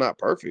HBCUs are not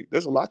perfect.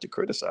 There's a lot to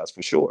criticize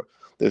for sure.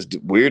 There's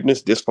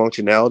weirdness,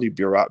 dysfunctionality,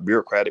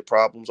 bureaucratic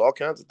problems, all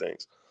kinds of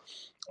things.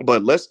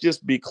 But let's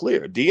just be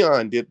clear.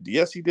 Deion did,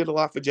 yes, he did a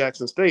lot for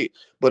Jackson State,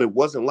 but it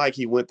wasn't like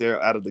he went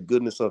there out of the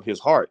goodness of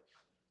his heart.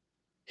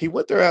 He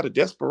went there out of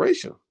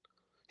desperation.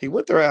 He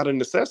went there out of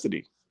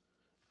necessity.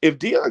 If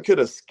Deion could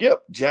have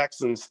skipped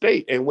Jackson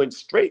State and went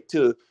straight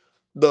to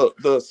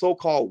the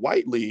so-called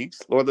white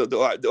leagues, or they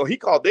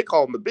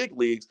call them the big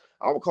leagues.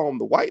 I would call them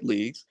the white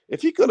leagues.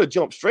 If he could have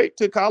jumped straight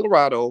to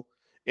Colorado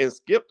and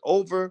skipped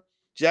over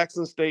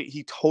Jackson State,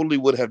 he totally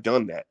would have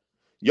done that.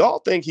 Y'all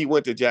think he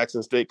went to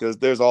Jackson State because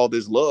there's all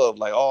this love,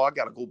 like, oh, I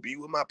gotta go be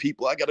with my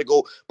people. I gotta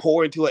go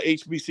pour into a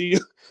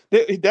HBCU.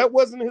 That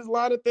wasn't his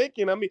line of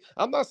thinking. I mean,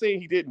 I'm not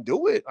saying he didn't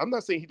do it. I'm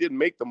not saying he didn't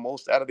make the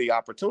most out of the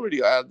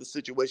opportunity, out of the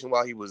situation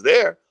while he was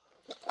there.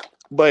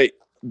 But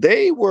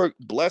they were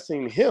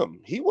blessing him.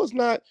 He was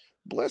not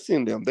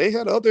blessing them. They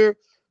had other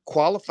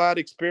qualified,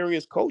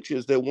 experienced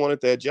coaches that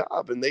wanted that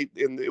job, and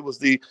it was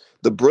the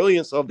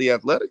brilliance of the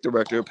athletic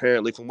director,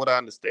 apparently, from what I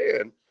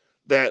understand,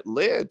 that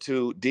led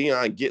to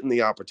Deion getting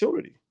the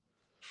opportunity.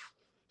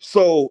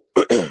 So,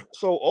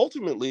 so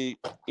ultimately,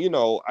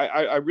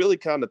 I really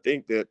kind of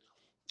think that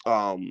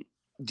um,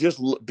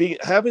 just being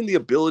having the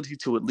ability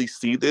to at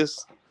least see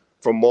this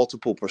from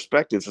multiple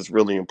perspectives is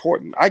really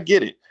important. I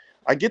get it.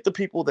 I get the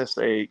people that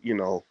say,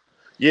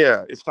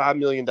 yeah, it's $5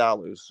 million,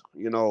 or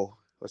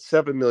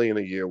 7 million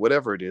a year,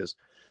 whatever it is.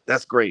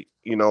 That's great,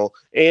 and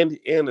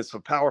it's a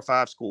Power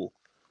 5 school.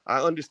 I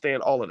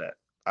understand all of that.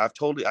 I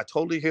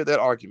totally hear that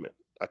argument.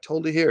 I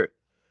totally hear it.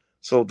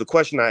 So the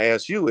question I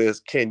ask you is,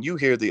 can you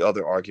hear the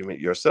other argument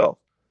yourself?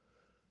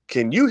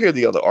 Can you hear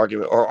the other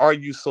argument, or are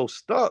you so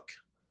stuck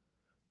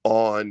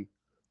on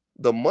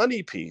the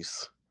money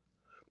piece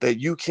that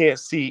you can't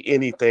see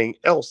anything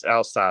else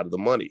outside of the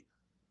money?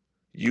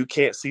 You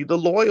can't see the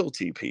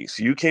loyalty piece.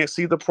 You can't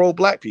see the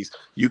pro-black piece.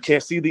 You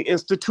can't see the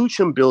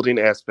institution building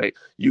aspect.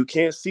 You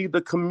can't see the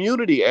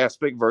community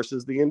aspect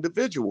versus the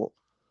individual.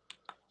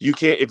 You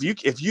can't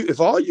if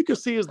all you can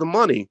see is the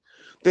money,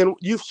 then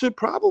you should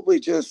probably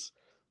just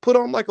put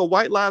on like a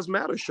White Lives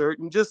Matter shirt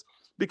and just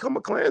become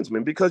a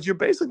Klansman, because you're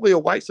basically a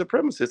white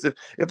supremacist.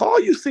 If all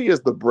you see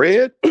is the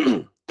bread,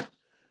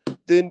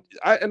 then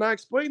I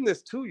explained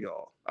this to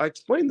y'all. I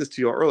explained this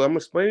to y'all earlier. I'm gonna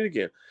explain it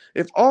again.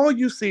 If all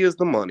you see is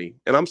the money,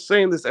 and I'm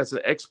saying this as an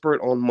expert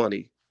on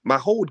money, my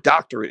whole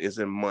doctorate is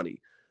in money.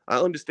 I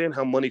understand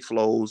how money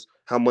flows,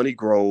 how money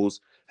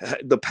grows,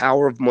 the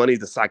power of money,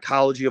 the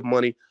psychology of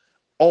money,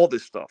 all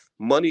this stuff.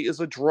 Money is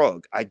a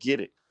drug. I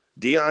get it.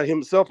 Deion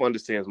himself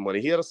understands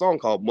money. He had a song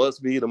called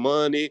 "Must Be the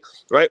Money,"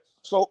 right?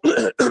 So,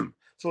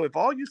 so if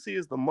all you see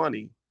is the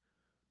money,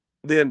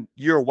 then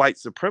you're a white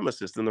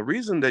supremacist. And the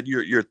reason that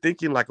you're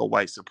thinking like a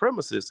white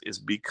supremacist is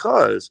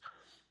because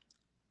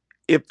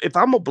if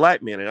I'm a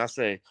black man and I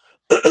say,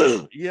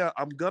 yeah,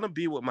 I'm gonna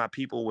be with my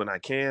people when I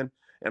can,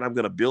 and I'm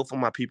gonna build for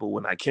my people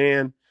when I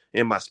can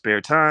in my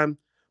spare time.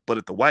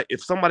 But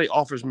if somebody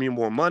offers me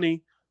more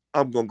money,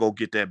 I'm gonna go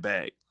get that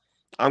bag.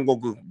 I'm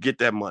gonna go get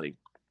that money.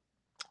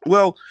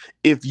 Well,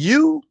 if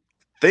you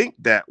think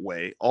that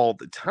way all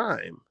the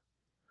time,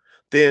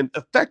 then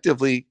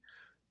effectively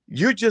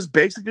you're just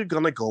basically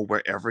going to go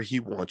wherever he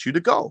wants you to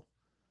go.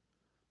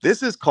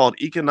 This is called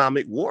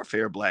economic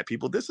warfare, black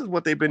people. This is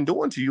what they've been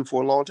doing to you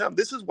for a long time.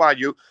 This is why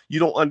you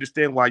don't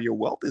understand why your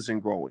wealth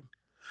isn't growing.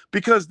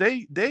 Because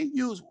they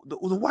use the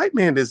white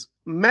man is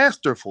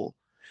masterful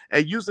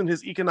at using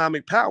his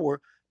economic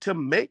power to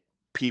make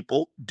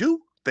people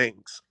do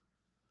things.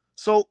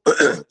 So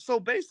so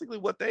basically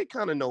what they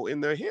kind of know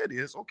in their head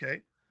is,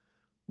 okay,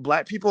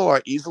 black people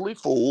are easily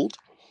fooled.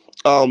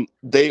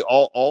 They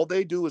all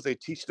they do is they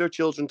teach their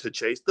children to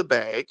chase the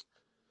bag.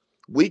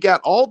 We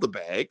got all the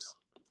bags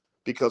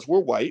because we're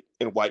white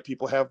and white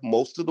people have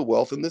most of the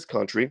wealth in this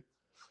country.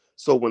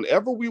 So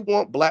whenever we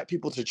want black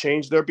people to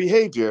change their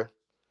behavior,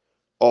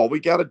 all we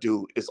got to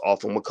do is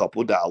offer them a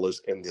couple of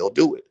dollars and they'll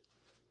do it.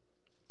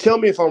 Tell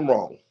me if I'm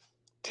wrong.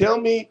 Tell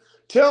me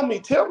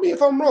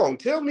if I'm wrong.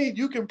 Tell me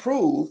you can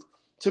prove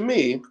to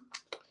me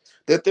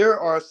that there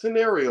are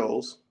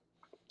scenarios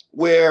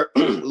where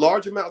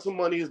large amounts of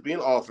money is being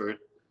offered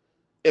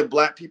and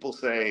black people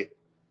say,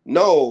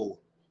 "No,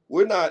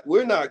 we're not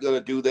going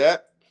to do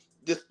that."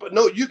 But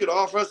no, you could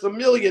offer us $1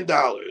 million.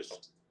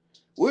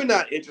 We're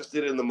not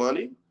interested in the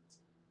money.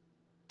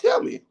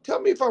 Tell me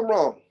if I'm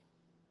wrong.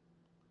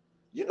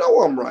 You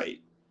know I'm right.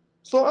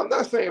 So I'm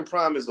not saying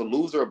Prime is a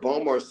loser, a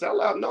bum, or a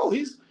sellout. No,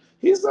 he's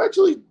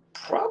actually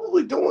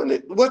probably doing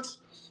it. What's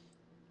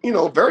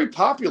very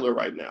popular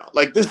right now.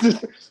 Like this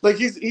is like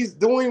he's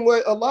doing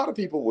what a lot of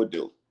people would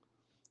do,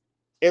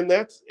 and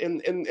that's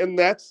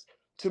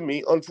to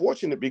me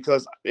unfortunate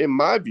because in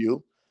my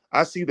view,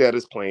 I see that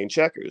as playing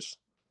checkers,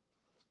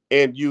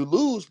 and you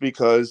lose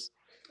because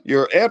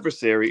your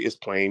adversary is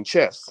playing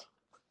chess.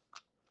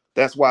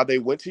 That's why they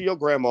went to your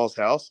grandma's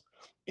house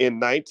in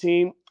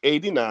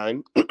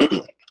 1989,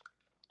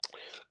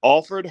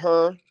 offered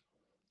her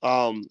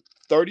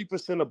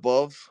 30%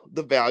 above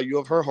the value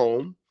of her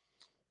home,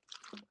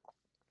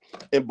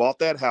 and bought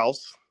that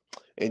house.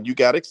 And you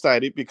got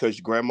excited because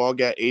your grandma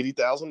got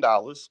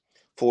 $80,000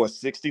 for a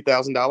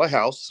 $60,000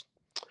 house.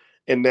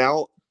 And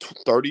now,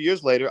 30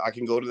 years later, I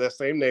can go to that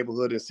same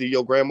neighborhood and see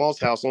your grandma's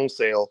house on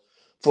sale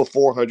for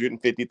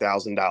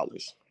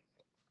 $450,000.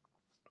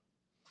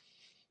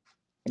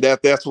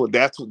 That's what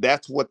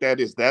that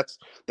is.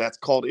 That's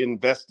called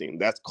investing.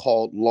 That's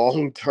called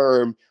long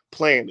term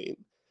planning.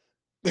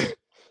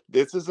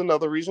 This is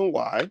another reason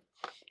why,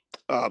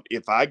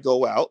 if I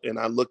go out and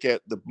I look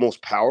at the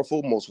most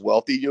powerful, most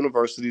wealthy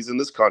universities in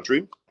this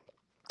country,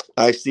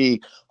 I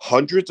see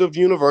hundreds of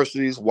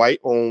universities, white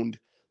owned,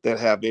 that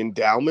have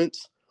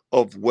endowments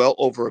of well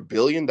over $1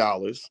 billion.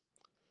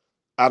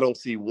 I don't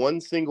see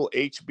one single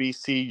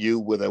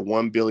HBCU with a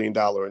 $1 billion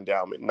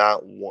endowment.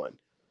 Not one.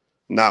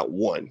 Not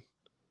one.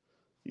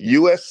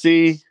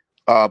 USC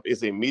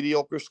is a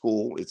mediocre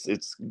school.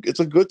 It's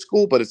a good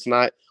school, but it's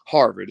not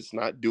Harvard. It's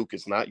not Duke.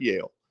 It's not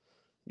Yale.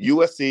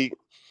 USC,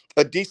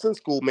 a decent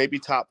school, maybe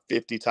top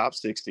 50, top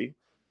 60,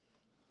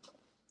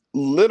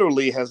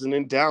 literally has an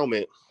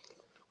endowment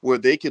where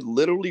they could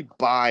literally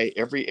buy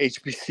every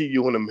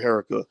HBCU in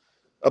America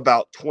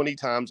about 20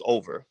 times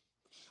over.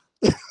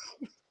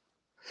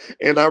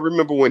 And I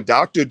remember when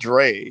Dr.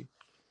 Dre,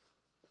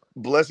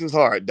 bless his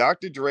heart,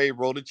 Dr. Dre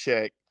wrote a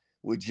check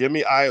with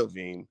Jimmy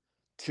Iovine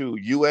to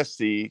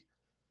USC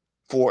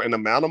for an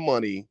amount of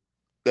money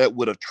that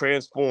would have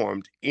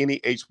transformed any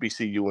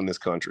HBCU in this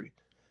country.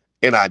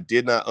 And I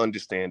did not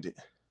understand it.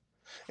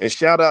 And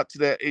shout out to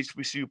that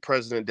HBCU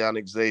president down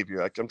at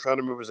Xavier. I'm trying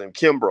to remember his name,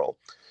 Kimbrough.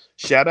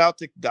 Shout out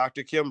to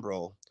Dr.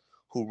 Kimbrough,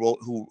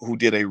 who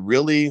did a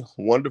really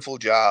wonderful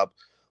job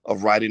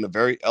of writing a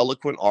very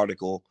eloquent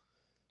article,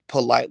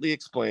 politely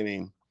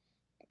explaining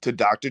to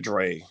Dr.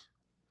 Dre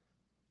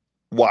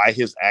why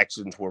his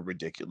actions were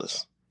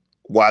ridiculous,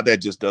 why that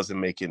just doesn't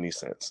make any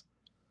sense.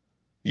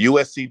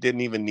 USC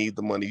didn't even need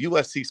the money.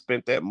 USC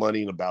spent that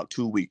money in about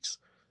 2 weeks.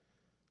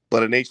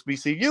 But an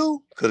HBCU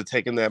could have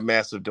taken that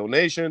massive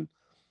donation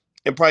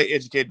and probably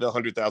educated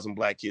 100,000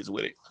 black kids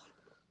with it.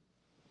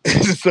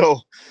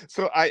 so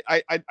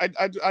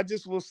I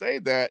just will say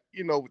that,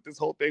 with this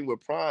whole thing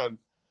with Prime,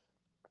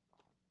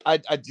 I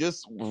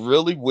just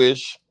really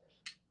wish,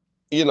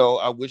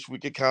 I wish we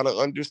could kind of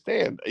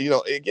understand.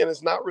 Again,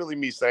 it's not really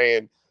me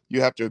saying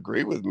you have to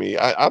agree with me.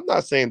 I'm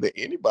not saying that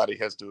anybody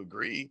has to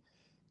agree.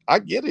 I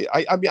get it.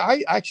 I mean,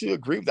 I actually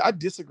agree with that. I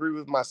disagree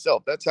with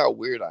myself. That's how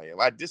weird I am.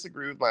 I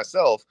disagree with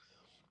myself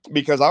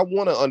because I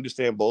want to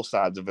understand both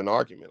sides of an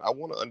argument. I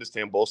want to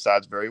understand both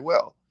sides very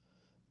well.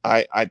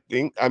 I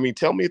mean,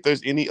 tell me if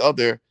there's any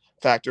other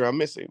factor I'm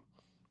missing.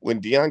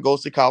 When Deion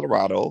goes to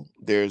Colorado,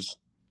 there's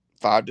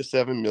 $5 to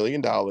 $7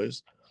 million.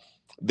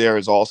 There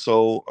is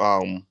also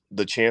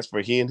the chance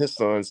for he and his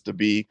sons to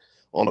be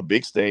on a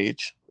big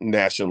stage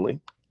nationally.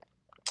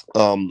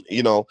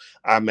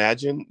 I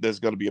imagine there's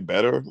going to be a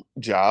better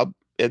job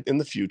in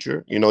the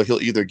future.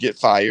 He'll either get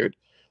fired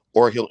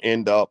or he'll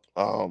end up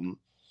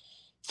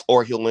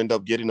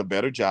getting a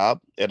better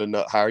job at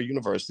a higher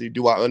university.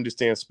 Do I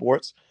understand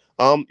sports?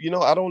 I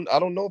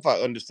don't know if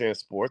I understand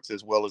sports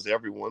as well as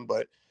everyone,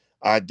 but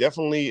I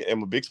definitely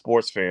am a big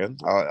sports fan.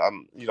 I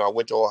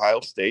went to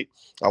Ohio State.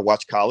 I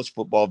watch college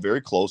football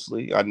very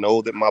closely. I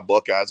know that my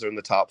Buckeyes are in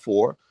the top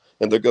four,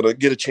 and they're going to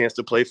get a chance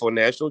to play for a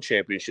national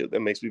championship.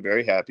 That makes me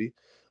very happy.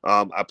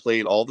 I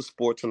played all the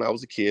sports when I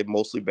was a kid,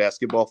 mostly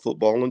basketball,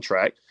 football, and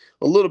track.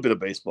 A little bit of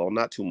baseball,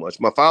 not too much.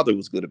 My father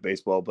was good at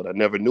baseball, but I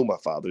never knew my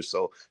father,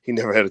 so he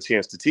never had a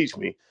chance to teach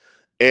me.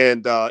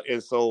 And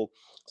so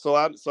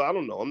I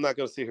don't know. I'm not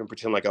going to sit here and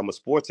pretend like I'm a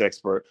sports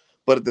expert,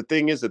 but the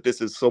thing is that this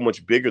is so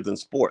much bigger than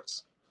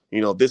sports.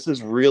 This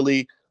is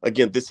really,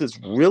 again, this is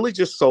really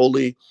just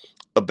solely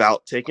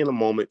about taking a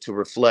moment to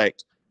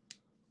reflect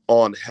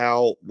on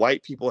how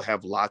white people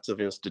have lots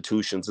of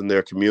institutions in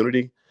their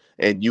community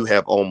and you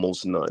have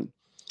almost none.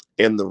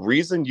 And the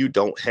reason you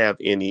don't have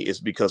any is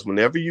because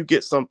whenever you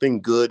get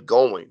something good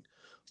going,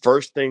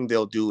 first thing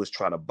they'll do is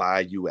try to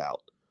buy you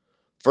out.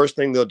 First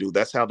thing they'll do.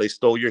 That's how they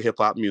stole your hip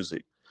hop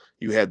music.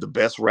 You had the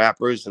best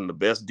rappers and the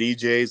best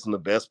DJs and the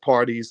best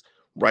parties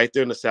right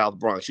there in the South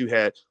Bronx. You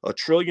had $1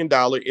 trillion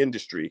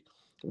industry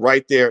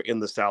right there in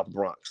the South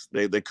Bronx.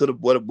 They could have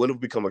would have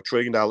become $1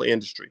 trillion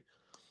industry.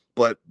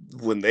 But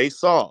when they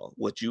saw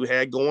what you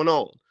had going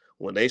on,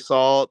 when they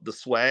saw the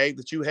swag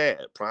that you had,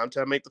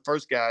 Primetime ain't the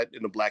first guy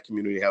in the black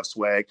community to have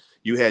swag.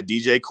 You had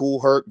DJ Cool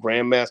Herc,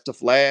 Grandmaster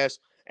Flash,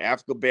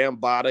 Africa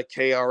Bambaataa,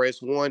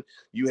 KRS-One.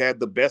 You had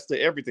the best of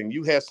everything.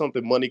 You had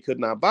something money could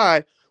not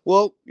buy.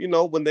 Well,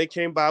 when they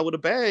came by with a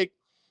bag,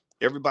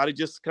 everybody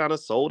just kind of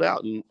sold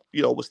out and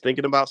was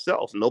thinking about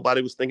self.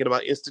 Nobody was thinking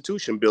about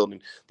institution building.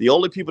 The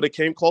only people that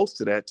came close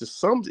to that to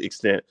some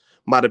extent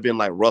might have been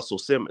like Russell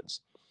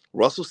Simmons.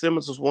 Russell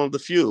Simmons was one of the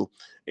few,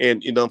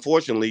 and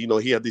unfortunately,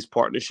 he had these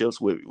partnerships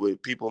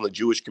with people in the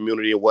Jewish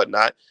community and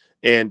whatnot.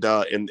 And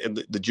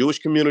the Jewish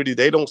community,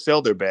 they don't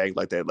sell their bag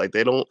like that. Like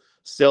they don't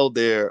sell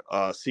their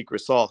secret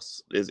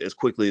sauce as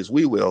quickly as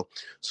we will.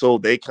 So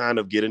they kind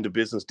of get into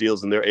business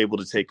deals and they're able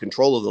to take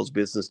control of those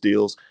business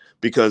deals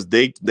because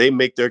they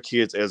make their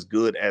kids as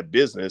good at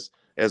business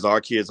as our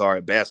kids are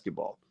at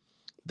basketball.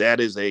 That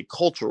is a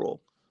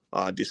cultural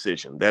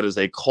decision. That is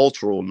a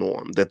cultural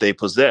norm that they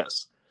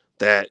possess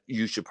that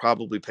you should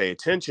probably pay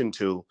attention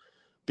to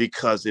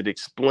because it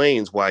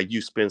explains why you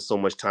spend so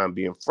much time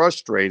being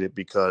frustrated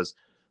because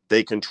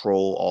they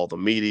control all the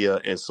media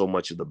and so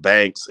much of the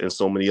banks and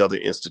so many other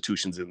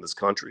institutions in this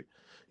country.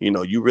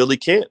 You really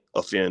can't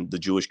offend the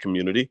Jewish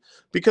community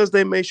because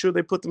they make sure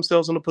they put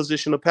themselves in a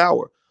position of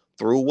power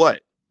through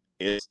what?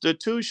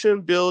 Institution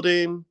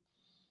building,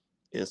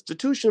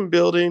 institution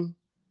building.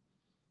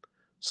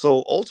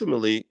 So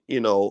ultimately,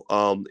 I'm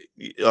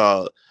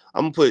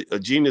gonna put a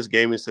Genius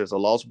Gaming says a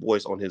lost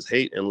voice on his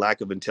hate and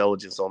lack of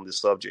intelligence on this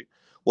subject.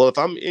 Well, if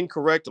I'm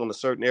incorrect on a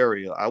certain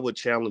area, I would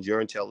challenge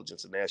your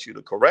intelligence and ask you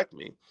to correct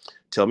me.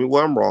 Tell me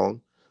where I'm wrong.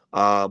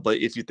 But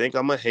if you think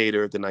I'm a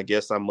hater, then I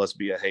guess I must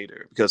be a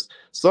hater because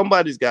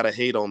somebody's got to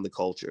hate on the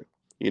culture.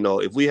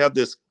 If we have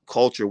this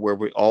culture where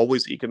we're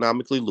always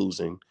economically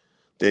losing,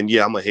 then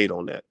yeah, I'm gonna hate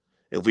on that.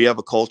 If we have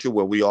a culture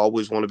where we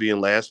always want to be in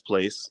last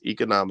place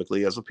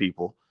economically as a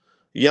people,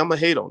 yeah, I'm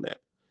gonna hate on that.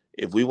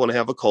 If we want to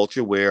have a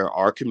culture where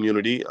our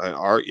community,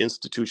 our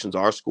institutions,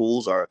 our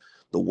schools are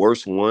the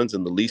worst ones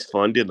and the least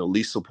funded and the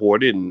least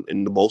supported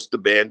and the most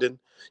abandoned,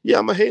 yeah,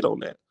 I'm gonna hate on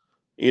that.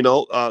 And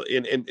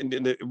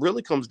it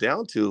really comes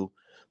down to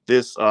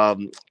this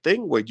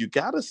thing where you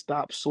got to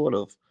stop sort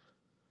of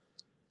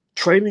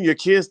training your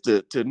kids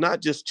to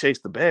not just chase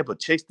the bag, but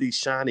chase these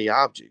shiny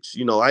objects.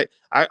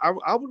 I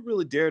would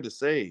really dare to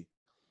say,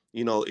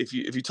 if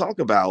you talk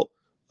about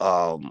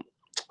um,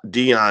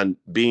 Deion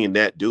being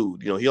that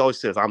dude. He always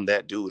says, I'm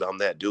that dude. I'm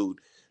that dude.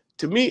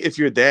 To me, if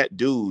you're that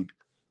dude,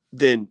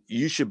 then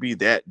you should be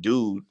that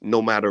dude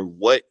no matter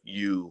where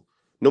you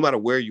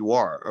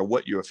are or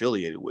what you're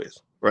affiliated with,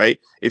 right?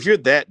 If you're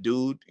that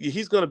dude,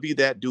 he's going to be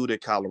that dude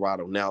at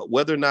Colorado. Now,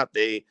 whether or not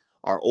they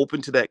are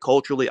open to that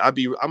culturally,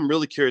 I'm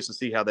really curious to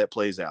see how that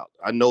plays out.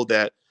 I know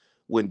that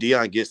when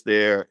Deion gets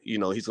there, he's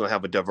going to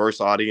have a diverse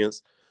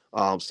audience.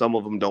 Some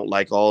of them don't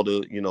like all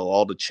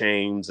the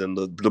chains and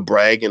the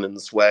bragging and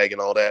the swag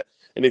and all that.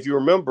 And if you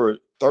remember,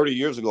 30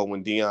 years ago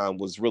when Deion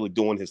was really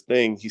doing his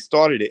thing, he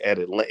started it at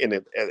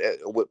Atlanta,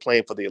 with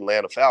playing for the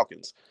Atlanta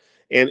Falcons.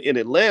 And in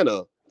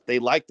Atlanta, they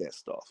like that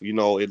stuff.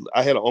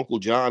 I had an Uncle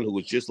John who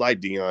was just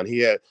like Deion. He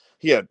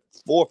had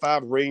 4 or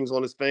 5 rings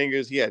on his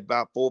fingers. He had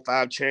about 4 or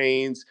 5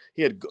 chains.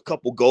 He had a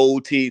couple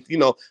gold teeth.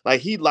 Like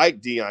he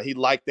liked Deion. He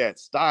liked that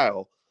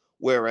style.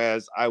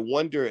 Whereas I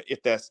wonder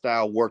if that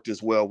style worked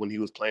as well when he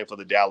was playing for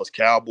the Dallas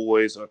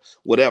Cowboys or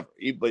whatever.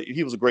 But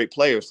he was a great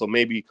player, so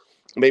maybe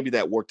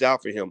that worked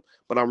out for him.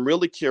 But I'm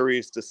really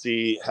curious to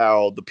see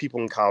how the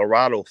people in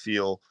Colorado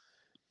feel,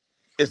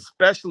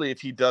 especially if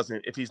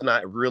he's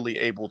not really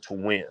able to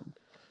win.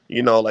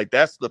 Like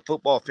that's the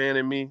football fan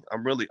in me.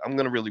 I'm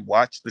gonna really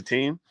watch the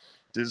team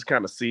to just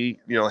kind of see,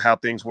 how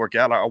things work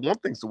out. I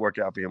want things to work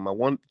out for him. I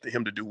want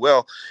him to do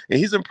well. And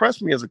he's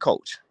impressed me as a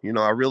coach.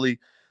 I really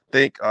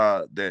think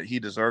that he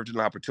deserved an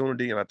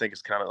opportunity, and I think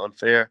it's kind of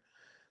unfair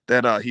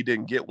that he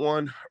didn't get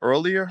one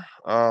earlier.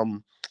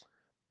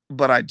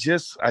 But I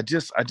just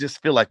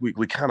feel like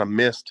we kind of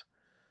missed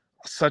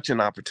Such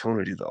an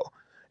opportunity, though.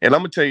 And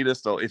I'm gonna tell you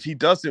this though: if he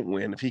doesn't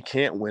win, if he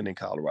can't win in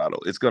Colorado,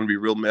 it's gonna be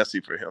real messy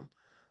for him.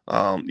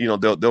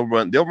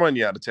 They'll run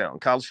you out of town.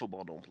 College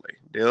football don't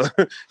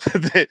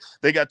play.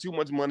 They got too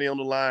much money on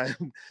the line.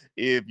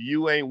 If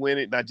you ain't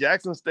winning, now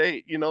Jackson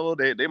State,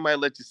 they might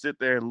let you sit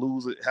there and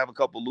lose it, have a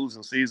couple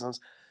losing seasons.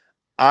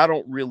 I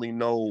don't really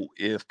know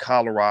if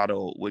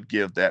Colorado would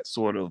give that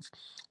sort of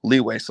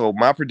leeway. So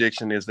my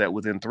prediction is that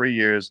within 3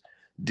 years,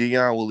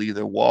 Deion will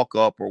either walk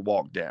up or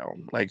walk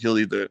down. Like he'll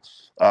either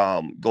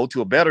go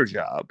to a better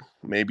job,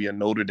 maybe a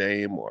Notre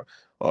Dame or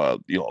a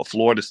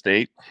Florida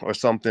State or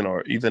something,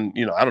 or even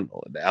I don't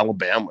know,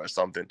 Alabama or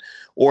something,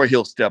 or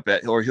he'll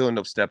end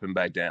up stepping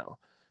back down.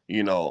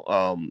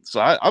 So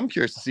I'm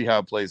curious to see how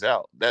it plays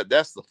out.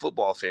 That's the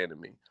football fan in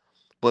me,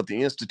 but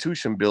the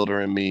institution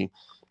builder in me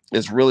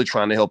is really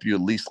trying to help you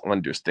at least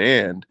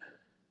understand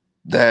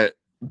that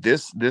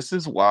this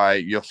is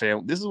why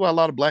this is why a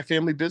lot of black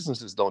family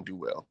businesses don't do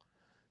well.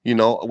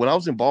 When I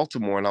was in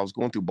Baltimore and I was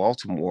going through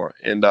Baltimore,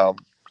 and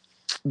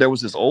there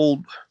was this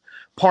old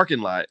parking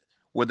lot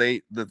where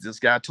this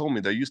guy told me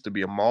there used to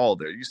be a mall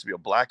there. Used to be a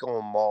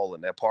black-owned mall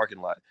in that parking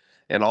lot,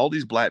 and all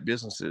these black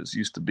businesses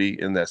used to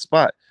be in that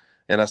spot.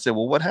 And I said,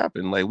 well, what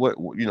happened? Like,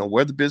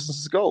 where the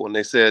businesses go? And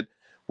they said,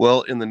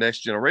 well, in the next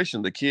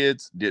generation, the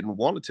kids didn't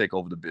want to take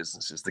over the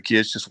businesses. The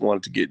kids just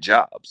wanted to get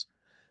jobs.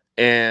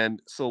 And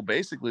so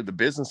basically the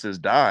businesses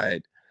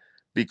died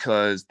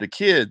because the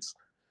kids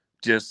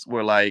just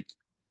were like,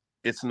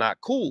 it's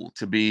not cool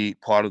to be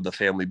part of the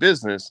family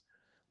business.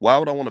 Why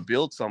would I want to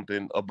build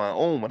something of my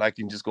own when I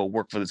can just go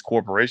work for this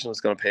corporation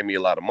that's going to pay me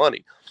a lot of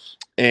money?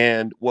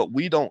 And what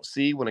we don't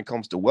see when it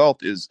comes to wealth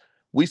is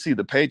we see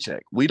the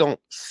paycheck. We don't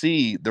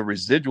see the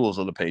residuals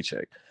of the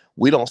paycheck.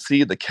 We don't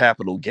see the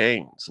capital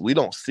gains. We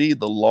don't see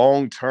the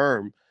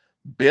long-term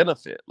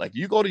benefit. Like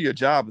you go to your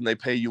job and they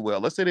pay you well.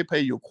 Let's say they pay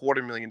you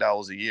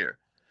 $250,000 a year.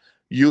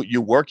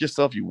 You work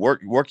yourself, you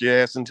work your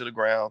ass into the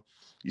ground,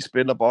 you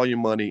spend up all your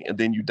money, and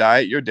then you die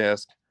at your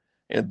desk,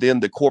 and then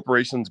the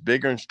corporation's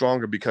bigger and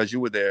stronger because you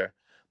were there.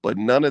 But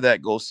none of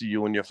that goes to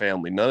you and your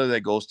family. None of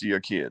that goes to your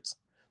kids.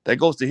 That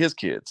goes to his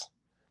kids.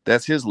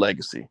 That's his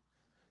legacy.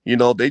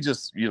 They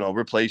just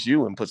replace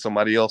you and put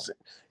somebody else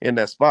in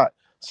that spot.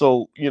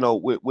 So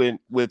with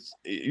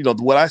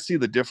what I see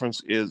the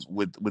difference is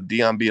with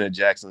Deion being at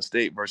Jackson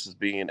State versus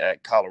being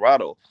at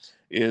Colorado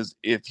is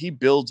if he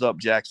builds up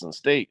Jackson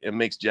State and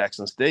makes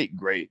Jackson State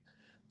great,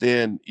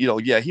 then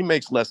yeah, he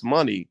makes less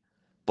money,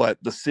 but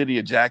the city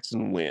of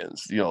Jackson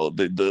wins.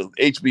 The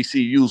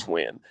HBCUs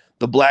win.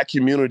 The black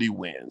community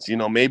wins.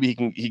 Maybe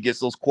he gets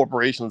those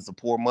corporations to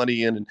pour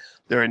money in, and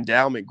their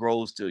endowment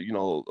grows to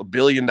 $1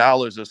 billion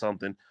or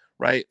something,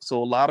 right?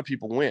 So a lot of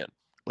people win.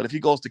 But if he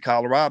goes to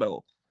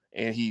Colorado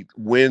and he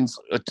wins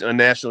a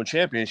national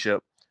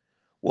championship,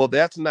 well,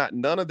 that's not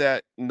none of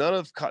that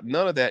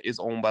is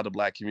owned by the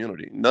black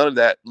community. None of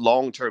that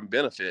long-term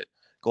benefit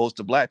goes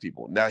to black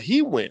people. Now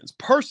he wins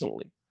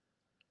personally,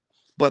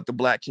 but the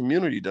black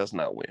community does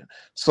not win.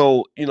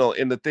 So,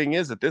 and the thing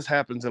is that this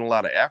happens in a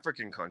lot of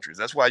African countries.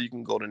 That's why you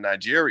can go to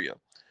Nigeria,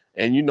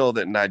 and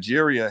that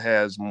Nigeria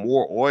has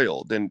more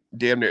oil than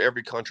damn near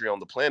every country on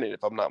the planet,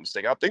 if I'm not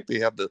mistaken. I think they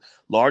have the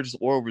largest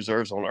oil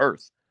reserves on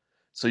earth.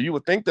 So you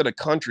would think that a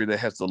country that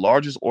has the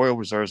largest oil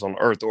reserves on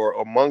earth, or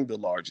among the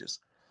largest,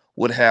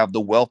 would have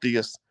the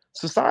wealthiest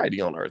society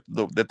on earth.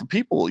 That the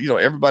people,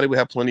 everybody would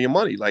have plenty of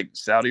money, like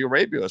Saudi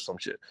Arabia or some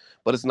shit.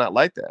 But it's not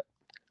like that.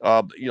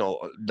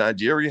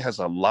 Nigeria has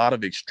a lot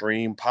of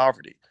extreme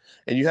poverty.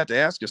 And you have to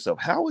ask yourself,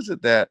 how is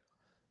it that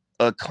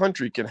a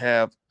country can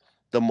have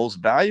the most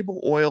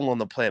valuable oil on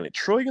the planet,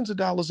 trillions of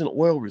dollars in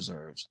oil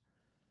reserves,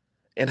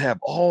 and have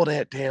all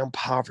that damn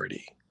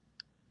poverty?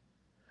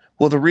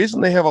 Well, the reason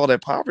they have all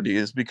that poverty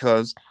is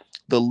because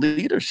the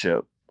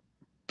leadership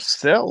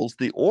sells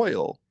the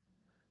oil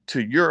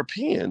to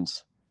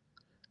Europeans,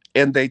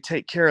 and they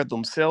take care of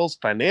themselves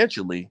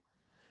financially,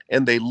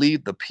 and they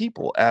leave the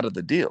people out of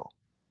the deal.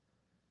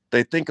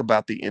 They think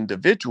about the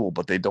individual,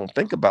 but they don't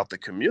think about the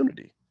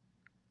community.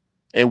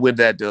 And when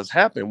that does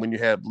happen, when you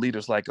have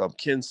leaders like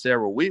Ken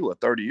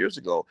Saro-Wiwa 30 years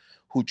ago,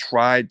 who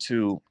tried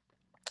to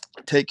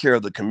take care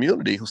of the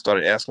community, who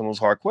started asking those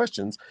hard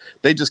questions,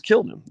 they just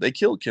killed him. They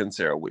killed Ken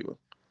Saro-Wiwa.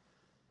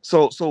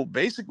 So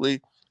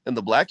basically, in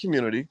the black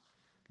community,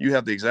 you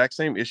have the exact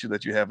same issue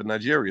that you have in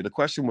Nigeria. The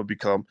question would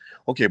become,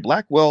 okay,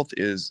 black wealth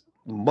is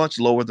much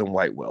lower than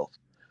white wealth.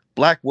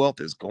 Black wealth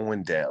is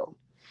going down.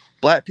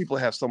 Black people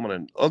have some of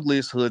the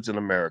ugliest hoods in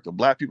America.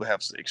 Black people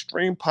have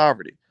extreme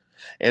poverty.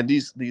 And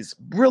these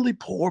really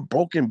poor,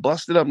 broken,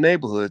 busted up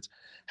neighborhoods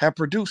have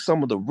produced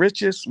some of the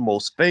richest,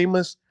 most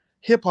famous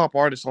hip hop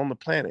artists on the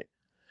planet.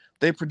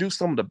 They produce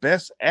some of the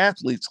best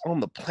athletes on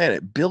the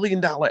planet,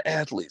 billion-dollar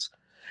athletes.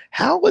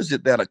 How is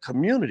it that a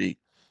community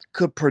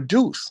could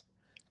produce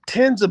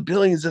tens of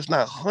billions, if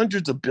not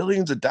hundreds of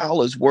billions of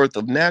dollars worth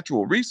of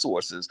natural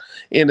resources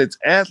in its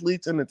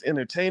athletes and its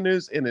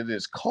entertainers and in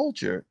its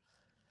culture,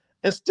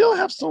 and still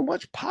have so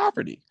much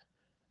poverty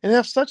and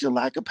have such a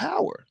lack of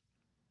power?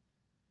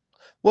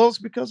 Well, it's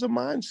because of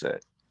mindset.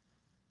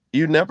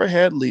 You never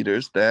had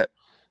leaders that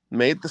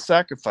made the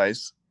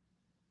sacrifice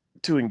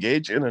to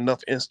engage in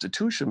enough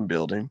institution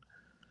building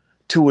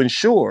to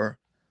ensure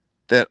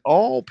that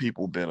all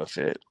people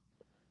benefit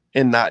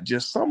and not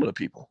just some of the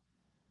people.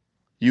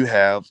 You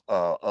have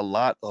a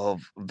lot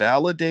of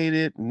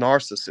validated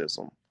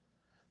narcissism,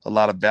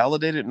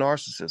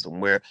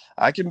 where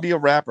I can be a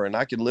rapper and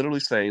I can literally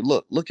say,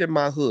 look at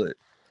my hood.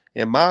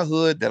 In my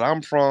hood that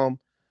I'm from,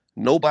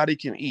 nobody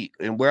can eat.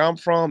 And where I'm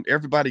from,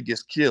 everybody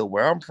gets killed.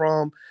 Where I'm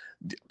from,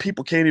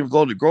 people can't even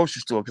go to the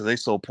grocery store because they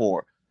so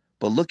poor.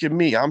 But look at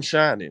me, I'm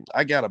shining.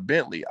 I got a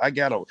Bentley. I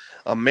got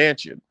a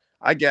mansion.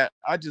 I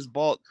just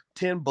bought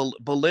 10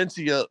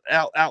 Balenciaga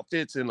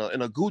outfits in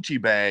a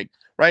Gucci bag,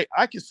 right?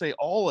 I can say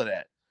all of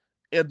that.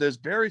 And there's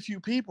very few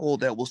people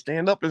that will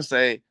stand up and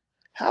say,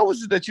 how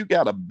is it that you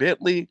got a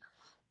Bentley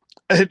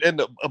and 10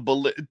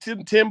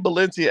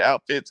 Balenciaga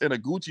outfits and a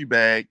Gucci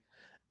bag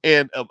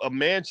and a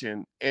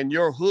mansion and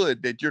your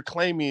hood that you're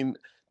claiming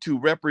to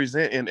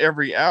represent in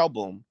every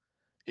album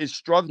is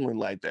struggling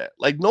like that?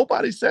 Like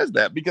nobody says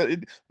that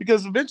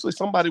because eventually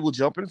somebody will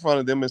jump in front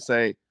of them and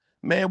say,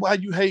 "Man, why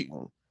you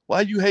hating?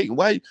 Why you hating?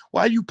 Why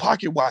you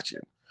pocket watching?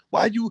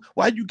 Why you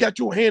got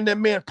your hand in that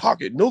man's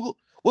pocket? No,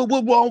 what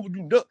wrong with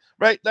you?" No,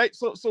 right? Like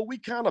so we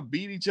kind of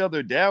beat each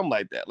other down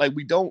like that. Like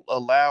we don't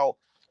allow.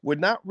 We're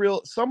not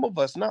real. Some of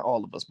us, not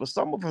all of us, but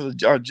some of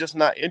us are just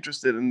not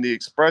interested in the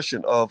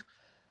expression of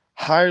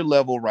higher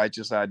level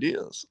righteous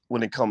ideas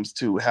when it comes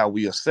to how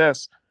we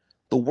assess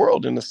the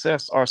world and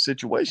assess our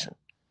situation.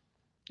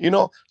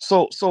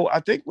 So I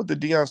think with the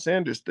Deion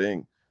Sanders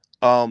thing,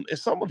 and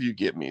some of you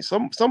get me,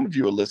 some of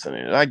you are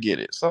listening, and I get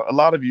it. So a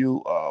lot of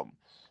you,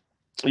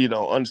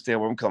 understand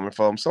where I'm coming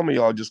from. Some of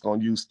y'all are just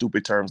gonna use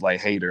stupid terms like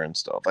hater and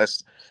stuff.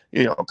 That's,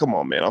 come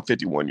on, man. I'm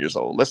 51 years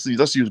old. Let's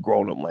use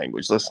grown up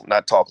language. Let's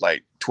not talk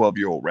like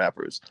 12-year-old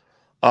rappers.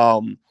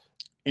 Um,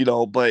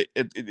 but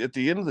at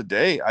the end of the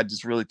day, I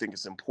just really think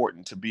it's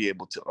important to be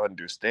able to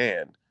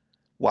understand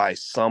why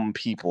some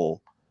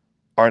people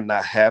are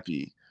not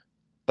happy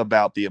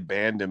about the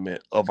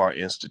abandonment of our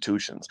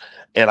institutions.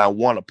 And I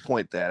want to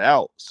point that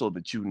out so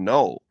that you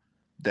know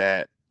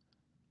that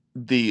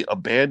the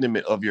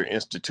abandonment of your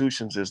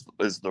institutions is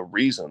the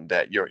reason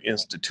that your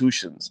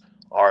institutions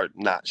are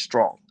not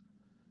strong.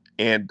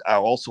 And I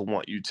also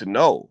want you to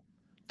know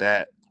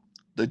that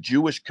the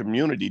Jewish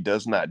community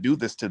does not do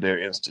this to their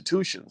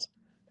institutions.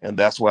 And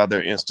that's why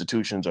their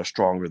institutions are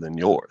stronger than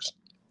yours.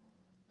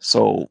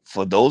 So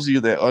for those of you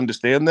that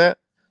understand that,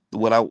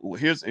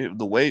 here's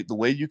the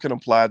way you can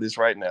apply this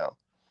right now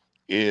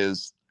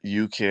is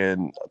you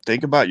can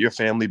think about your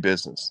family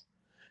business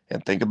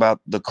and think about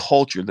the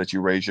culture that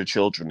you raise your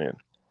children in.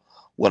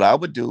 What I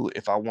would do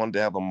if I wanted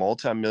to have a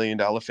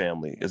multi-million-dollar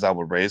family is I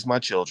would raise my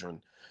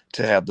children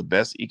to have the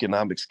best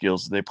economic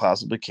skills that they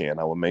possibly can.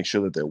 I would make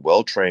sure that they're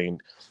well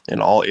trained in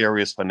all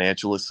areas,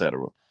 financial,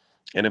 etc.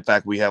 And in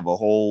fact, we have a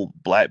whole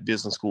Black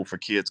business school for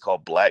kids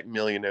called Black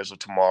Millionaires of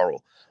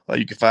Tomorrow.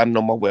 You can find it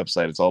on my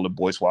website. It's all at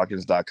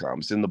boycewatkins.com.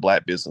 It's in the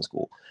Black business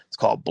school. It's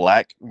called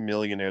Black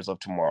Millionaires of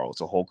Tomorrow. It's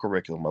a whole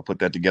curriculum. I put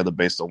that together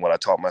based on what I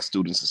taught my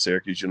students at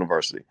Syracuse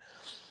University.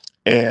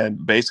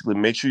 And basically,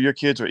 make sure your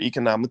kids are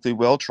economically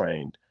well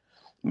trained.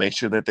 Make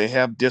sure that they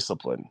have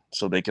discipline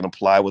so they can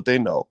apply what they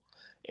know.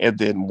 And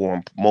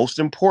then, most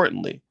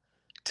importantly,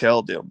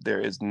 tell them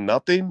there is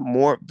nothing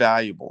more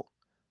valuable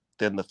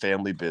than the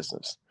family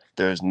business.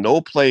 There's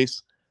no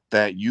place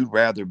that you'd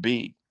rather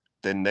be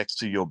than next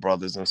to your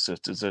brothers and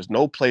sisters. There's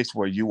no place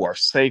where you are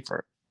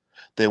safer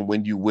than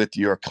when you're with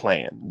your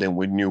clan, than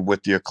when you're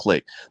with your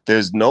clique.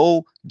 There's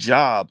no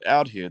job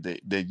out here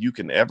that you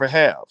can ever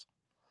have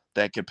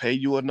that can pay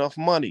you enough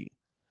money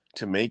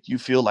to make you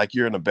feel like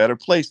you're in a better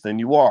place than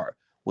you are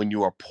when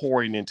you are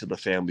pouring into the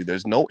family.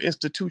 There's no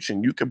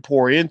institution you can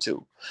pour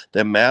into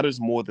that matters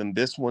more than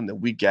this one that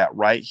we got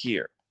right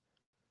here.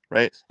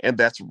 Right. And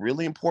that's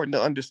really important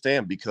to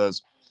understand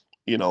because,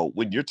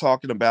 when you're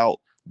talking about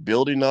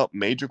building up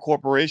major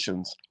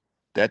corporations,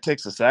 that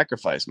takes a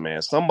sacrifice,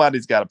 man.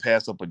 Somebody's got to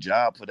pass up a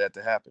job for that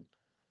to happen.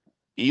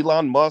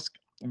 Elon Musk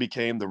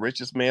became the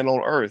richest man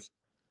on earth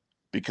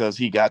because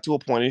he got to a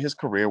point in his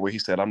career where he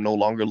said, I'm no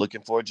longer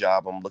looking for a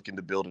job. I'm looking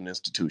to build an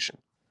institution.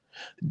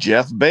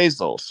 Jeff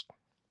Bezos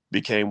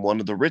became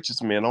one of the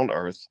richest men on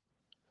earth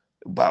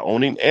by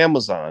owning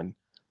Amazon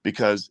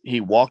because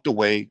he walked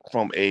away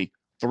from a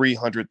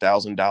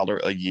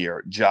 $300,000 a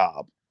year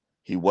job.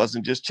 He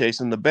wasn't just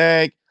chasing the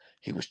bag,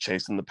 he was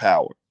chasing the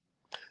power.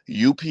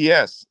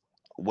 UPS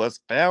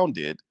was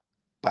founded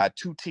by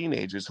two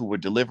teenagers who were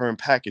delivering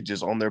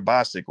packages on their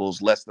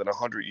bicycles less than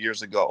 100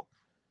 years ago.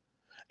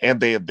 And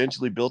they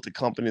eventually built a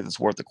company that's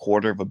worth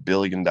 $250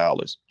 million.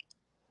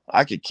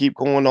 I could keep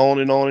going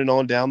on and on and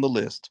on down the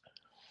list.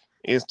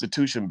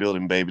 Institution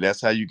building, baby.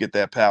 That's how you get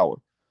that power.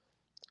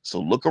 So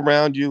look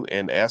around you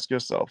and ask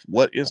yourself,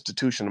 what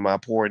institution am I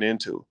pouring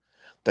into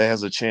that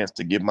has a chance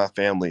to give my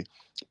family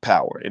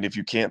power? And if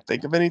you can't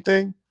think of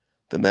anything,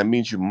 then that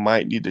means you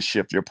might need to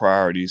shift your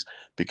priorities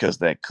because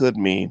that could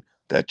mean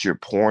that you're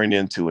pouring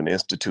into an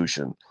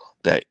institution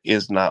that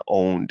is not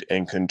owned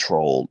and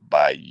controlled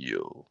by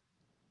you.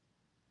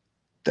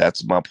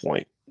 That's my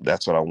point.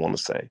 That's what I want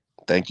to say.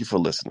 Thank you for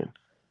listening.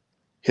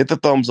 Hit the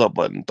thumbs up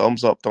button.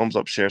 Thumbs up,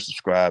 share,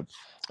 subscribe.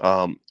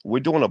 We're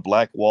doing a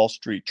Black Wall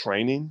Street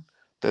training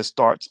that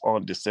starts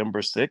on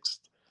December 6th.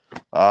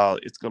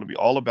 It's going to be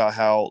all about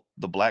how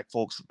the black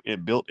folks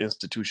built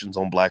institutions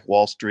on Black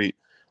Wall Street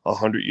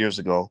 100 years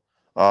ago.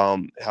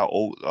 How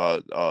old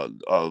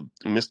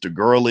Mr.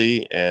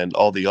 Gurley and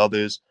all the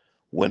others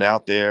went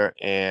out there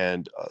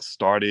and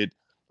started.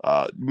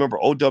 Remember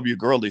O.W.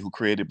 Gurley, who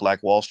created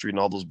Black Wall Street and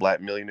all those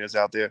black millionaires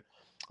out there?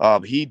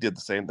 He did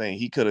the same thing.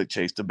 He could have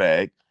chased a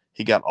bag.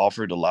 He got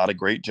offered a lot of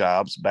great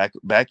jobs back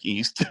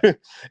east,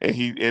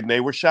 and they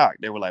were shocked.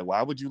 They were like,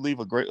 "Why would you leave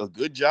a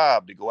good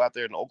job to go out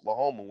there in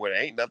Oklahoma where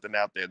there ain't nothing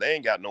out there? They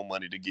ain't got no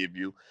money to give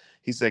you."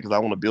 He said, "Because I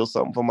want to build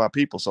something for my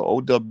people." So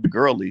O.W.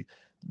 Gurley,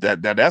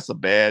 that's a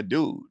bad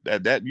dude.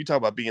 That you talk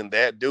about being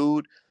that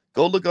dude.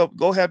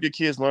 Go have your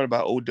kids learn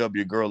about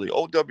O.W. Gurley.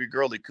 O.W.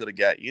 Gurley could have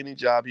got any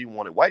job he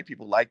wanted. White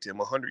people liked him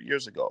 100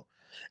 years ago.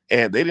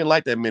 And they didn't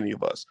like that many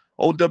of us.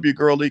 O.W.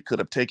 Gurley could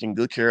have taken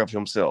good care of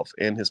himself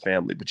and his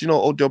family. But you know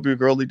O.W.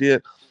 Gurley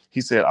did? He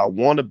said, I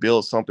want to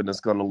build something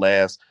that's going to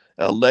last,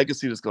 a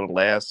legacy that's going to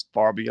last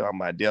far beyond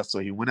my death. So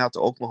he went out to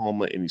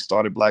Oklahoma and he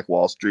started Black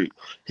Wall Street.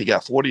 He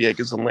got 40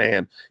 acres of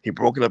land. He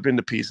broke it up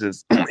into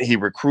pieces. He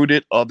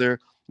recruited other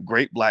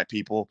great black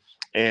people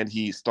and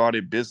he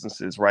started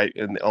businesses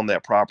on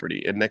that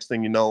property. And next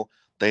thing you know,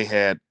 they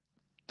had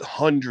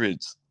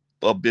hundreds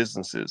of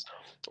businesses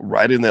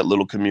right in that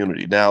little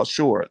community. Now,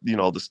 sure,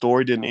 the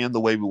story didn't end the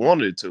way we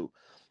wanted it to,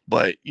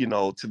 but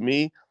to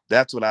me,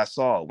 that's what I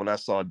saw when I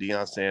saw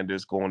Deion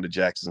Sanders going to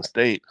Jackson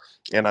State,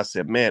 and I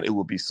said, man, it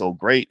would be so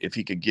great if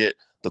he could get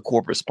the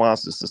corporate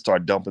sponsors to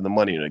start dumping the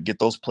money in it, get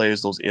those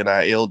players those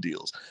NIL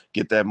deals,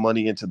 get that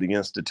money into the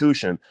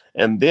institution,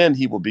 and then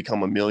he will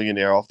become a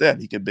millionaire off that.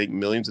 He could make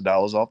millions of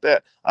dollars off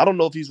that. I don't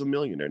know if he's a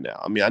millionaire now.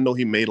 I mean, I know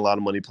he made a lot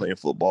of money playing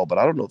football, but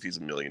I don't know if he's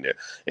a millionaire.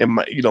 And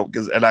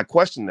I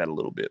question that a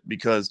little bit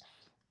because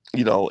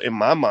in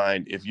my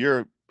mind, if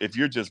you're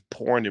just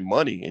pouring in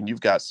money and you've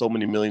got so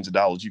many millions of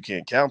dollars you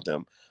can't count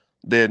them,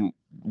 then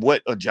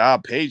what a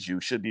job pays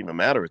you shouldn't even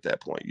matter at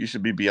that point. You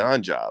should be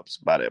beyond jobs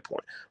by that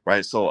point,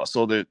 right? So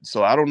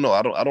I don't know.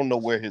 I don't know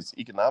where his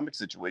economic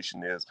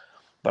situation is,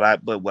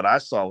 but what I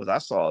saw was I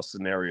saw a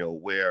scenario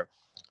where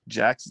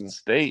Jackson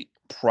State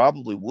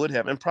probably would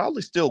have and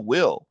probably still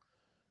will,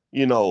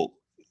 you know,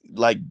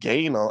 like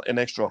gain an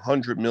extra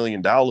 $100 million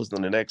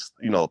in the next,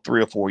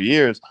 3 or 4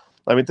 years.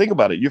 I mean, think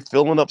about it. You're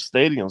filling up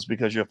stadiums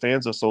because your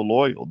fans are so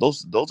loyal.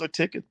 Those are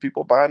tickets.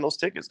 People buying those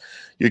tickets.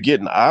 You're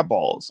getting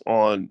eyeballs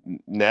on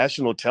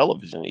national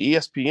television.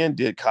 ESPN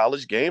did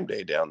College Game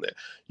Day down there.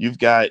 You've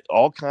got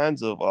all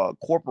kinds of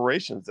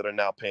corporations that are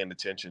now paying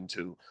attention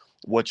to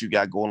what you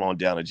got going on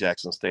down at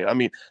Jackson State. I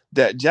mean,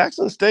 that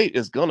Jackson State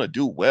is gonna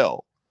do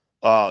well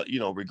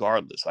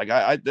regardless.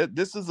 Like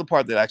this is the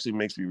part that actually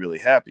makes me really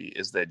happy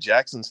is that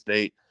Jackson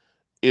State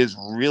is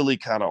really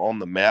kind of on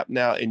the map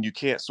now, and you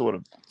can't sort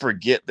of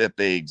forget that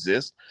they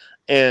exist.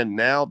 And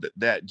now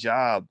that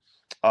job,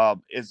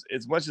 is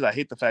as much as I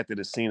hate the fact that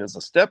it's seen as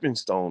a stepping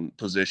stone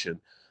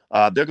position, there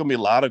are going to be a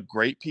lot of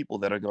great people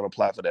that are going to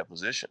apply for that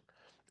position.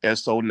 And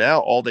so now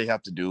all they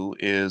have to do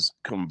is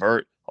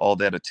convert all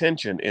that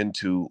attention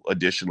into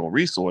additional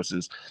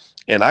resources.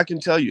 And I can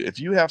tell you, if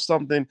you have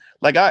something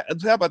like how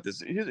about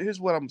this?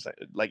 Here's what I'm saying.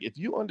 Like, if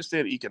you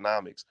understand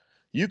economics,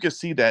 you can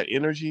see that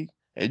energy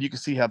and you can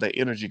see how that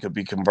energy could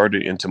be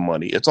converted into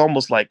money. It's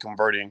almost like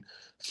converting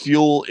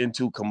fuel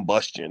into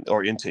combustion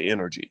or into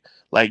energy.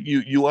 Like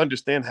you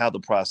understand how the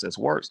process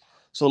works.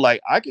 So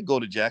like I could go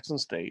to Jackson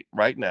State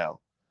right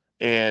now,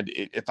 and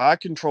if I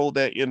control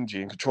that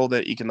energy and control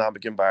that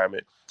economic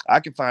environment, I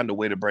can find a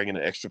way to bring in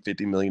an extra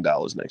 $50 million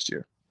next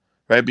year,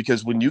 right?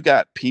 Because when you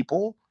got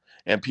people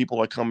and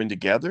people are coming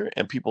together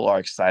and people are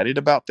excited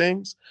about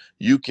things,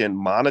 you can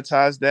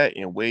monetize that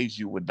in ways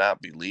you would not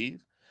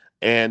believe.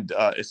 And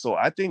so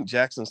I think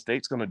Jackson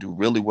State's going to do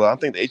really well. I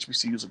think the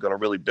HBCUs are going to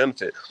really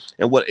benefit.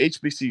 And what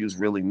HBCUs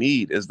really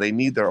need is they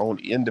need their own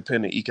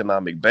independent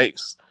economic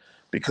base,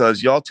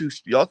 because you're too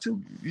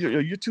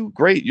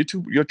great.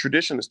 Your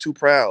tradition is too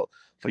proud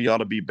for y'all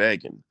to be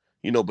begging,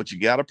 but you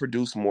got to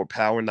produce more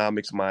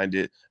powernomics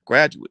minded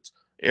graduates.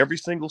 Every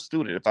single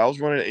student, if I was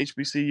running an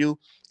HBCU,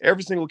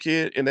 every single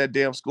kid in that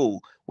damn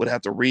school would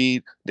have to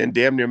read, then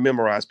damn near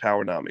memorize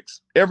powernomics.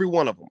 Every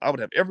one of them. I would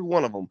have every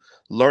one of them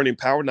learning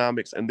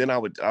powernomics, and then I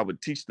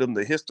would teach them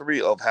the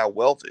history of how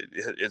wealth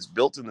is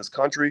built in this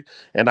country,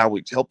 and I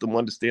would help them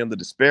understand the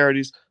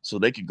disparities so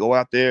they could go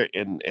out there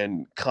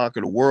and conquer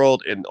the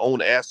world and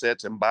own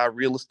assets and buy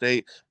real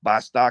estate, buy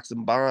stocks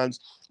and bonds,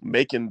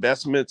 make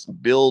investments,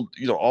 build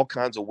all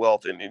kinds of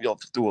wealth, and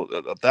through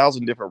a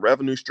thousand different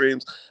revenue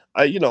streams.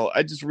 I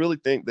just really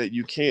think that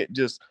you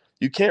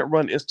can't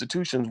run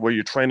institutions where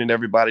you're training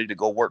everybody to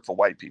go work for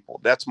white people.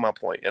 That's my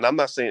point. And I'm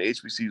not saying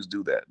HBCUs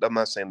do that. I'm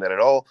not saying that at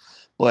all.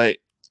 But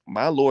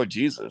my Lord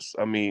Jesus,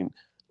 I mean,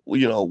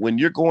 when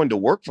you're going to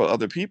work for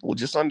other people,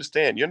 just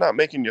understand you're not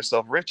making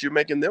yourself rich, you're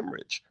making them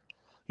rich.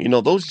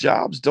 Those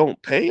jobs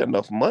don't pay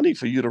enough money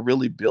for you to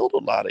really build a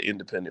lot of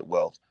independent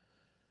wealth.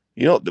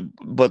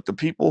 But the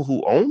people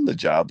who own the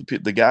job,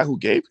 the guy who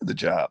gave you the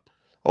job,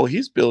 oh,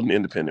 he's building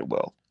independent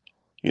wealth.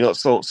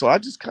 So I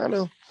just kind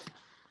of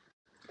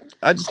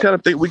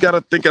think we got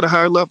to think at a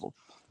higher level.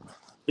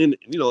 And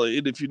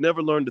if you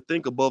never learn to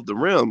think above the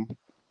rim,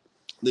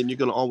 then you're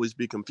going to always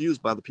be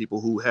confused by the people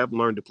who have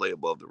learned to play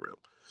above the rim.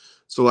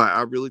 So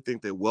I really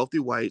think that wealthy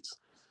whites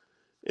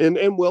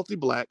and wealthy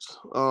blacks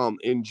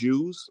and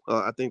Jews,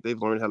 I think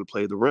they've learned how to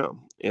play the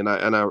rim, and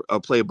I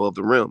play above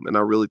the rim, and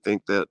I really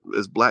think that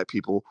as black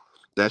people,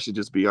 that should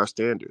just be our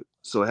standard.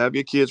 So have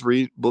your kids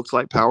read books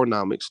like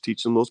Powernomics,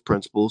 teach them those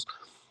principles,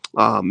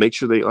 make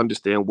sure they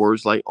understand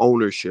words like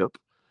ownership.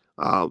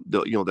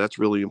 That's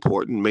really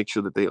important. Make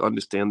sure that they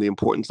understand the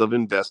importance of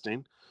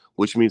investing,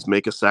 which means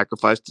make a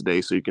sacrifice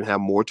today so you can have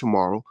more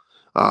tomorrow.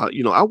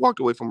 I walked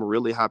away from a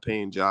really high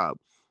paying job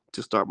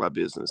to start my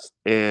business,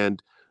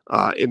 and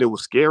it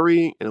was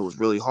scary and it was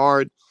really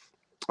hard.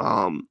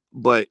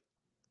 But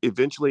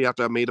eventually,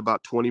 after I made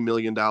about $20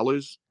 million,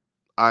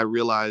 I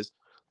realized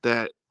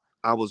that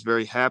I was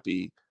very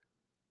happy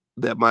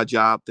that my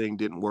job thing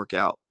didn't work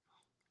out.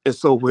 And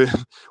so when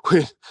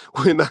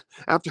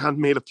after I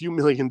made a few $1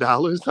 million, I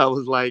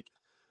was like,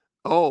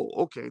 "Oh,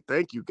 okay,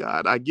 thank you,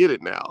 God. I get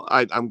it now.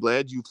 I'm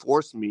glad you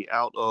forced me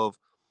out of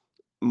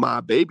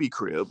my baby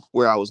crib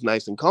where I was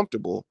nice and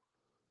comfortable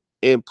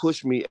and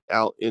pushed me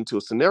out into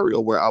a scenario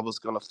where I was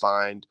going to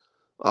find,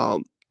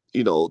 um,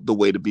 the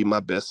way to be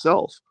my best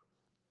self.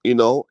 And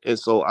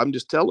so I'm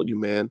just telling you,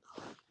 man,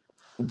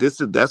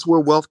 that's where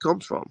wealth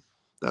comes from.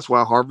 That's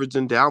why Harvard's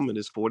endowment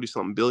is 40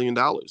 something $billion,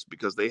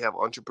 because they have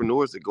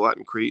entrepreneurs that go out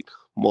and create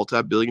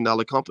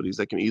multi-billion-dollar companies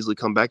that can easily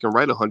come back and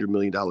write $100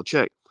 million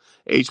check.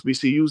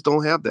 HBCUs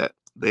don't have that.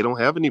 They don't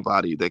have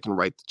anybody that can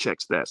write the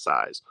checks that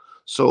size.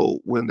 So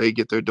when they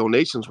get their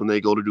donations, when they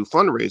go to do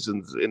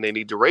fundraisings and they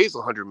need to raise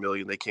 100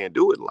 million, they can't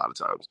do it a lot of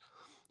times.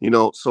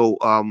 So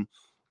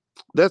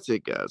that's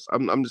it, guys.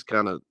 I'm just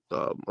kind of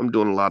I'm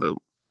doing a lot of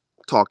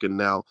talking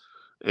now,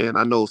 and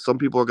I know some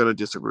people are going to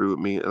disagree with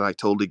me, and I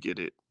totally get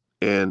it.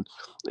 And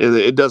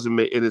it doesn't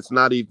make, and it's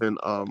not even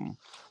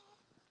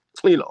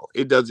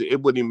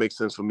it wouldn't even make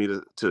sense for me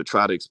to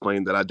try to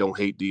explain that I don't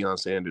hate Deion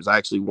Sanders. I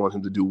actually want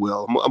him to do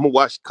well. I'm gonna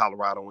watch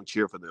Colorado and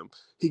cheer for them.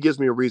 He gives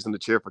me a reason to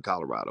cheer for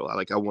Colorado. I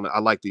like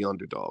the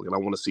underdog, and I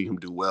want to see him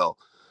do well.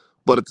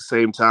 But at the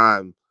same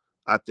time,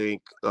 I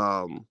think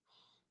I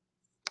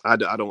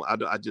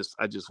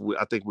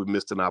think we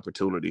missed an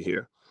opportunity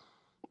here.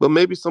 But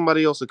maybe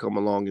somebody else will come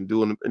along and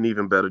do an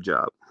even better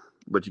job.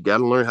 But you got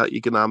to learn how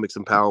economics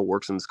and power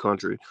works in this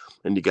country,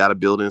 and you got to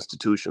build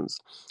institutions.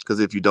 Because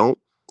if you don't,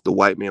 the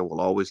white man will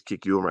always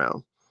kick you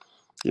around.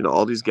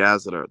 All these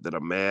guys that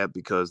are mad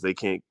because they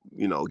can't,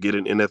 get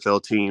an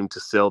NFL team to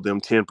sell them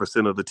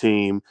 10% of the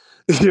team,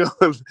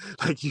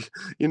 like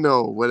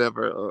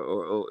whatever,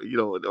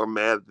 or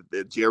mad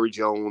that Jerry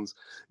Jones,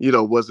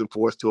 wasn't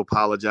forced to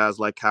apologize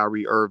like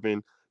Kyrie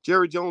Irving.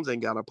 Jerry Jones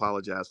ain't got to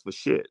apologize for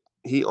shit.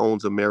 He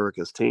owns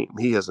America's team.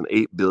 He has an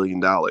 $8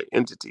 billion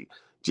entity.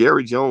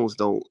 Jerry Jones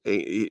don't,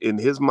 in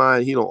his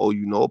mind, he don't owe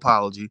you no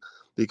apology,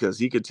 because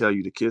he could tell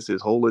you to kiss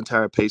his whole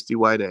entire pasty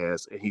white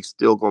ass, and he's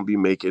still gonna be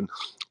making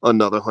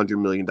another $100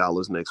 million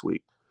next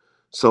week.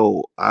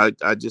 So I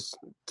just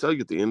tell you,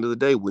 at the end of the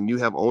day, when you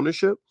have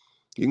ownership,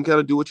 you can kind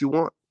of do what you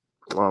want.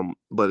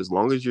 But as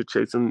long as you're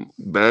chasing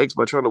bags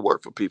by trying to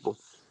work for people,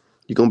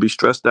 you're gonna be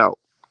stressed out.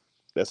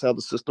 That's how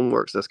the system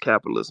works. That's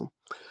capitalism.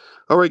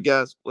 All right,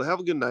 guys. Well, have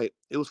a good night.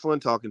 It was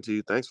fun talking to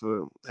you. Thanks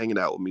for hanging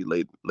out with me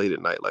late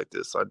at night like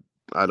this.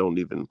 I don't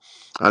even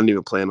I didn't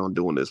even plan on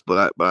doing this,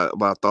 but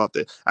I thought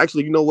that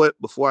actually, you know what?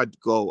 Before I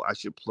go, I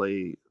should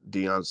play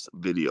Deion's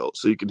video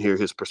so you can hear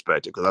his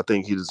perspective, because I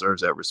think he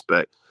deserves that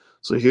respect.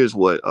 So here's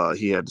what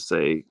he had to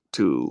say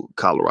to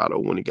Colorado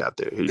when he got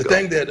there. Here you The go.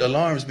 thing that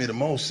alarms me the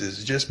most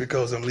is just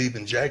because I'm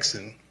leaving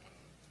Jackson,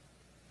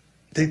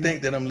 they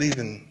think that I'm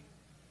leaving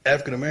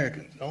African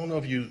American. I don't know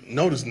if you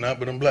noticed or not,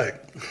 but I'm black.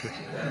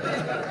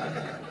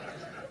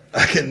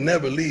 I can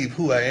never leave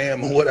who I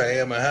am and what I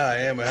am and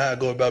how I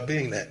go about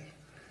being that.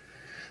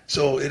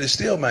 So it is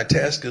still my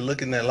task to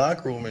look in that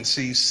locker room and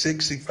see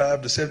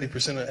 65 to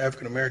 70% of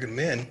African American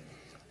men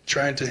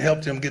trying to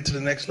help them get to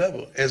the next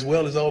level, as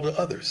well as all the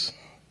others.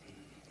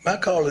 My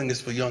calling is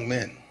for young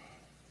men,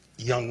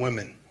 young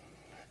women,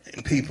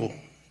 and people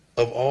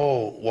of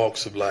all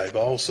walks of life,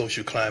 all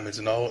social climates,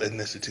 and all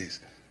ethnicities.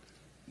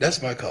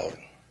 That's my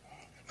calling.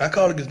 My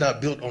calling is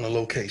not built on a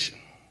location.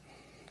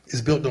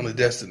 It's built on a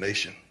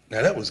destination.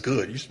 Now that was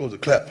good. You're supposed to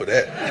clap for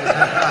that.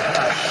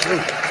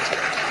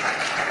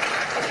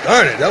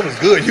 Darn it, that was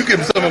good. You give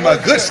me some of my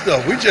good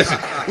stuff. We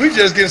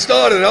just getting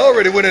started. I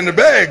already went in the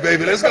bag,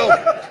 baby. Let's go.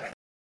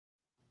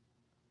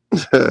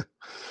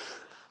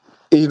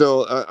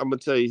 I'm gonna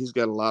tell you, he's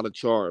got a lot of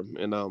charm,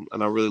 and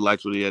I really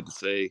liked what he had to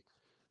say,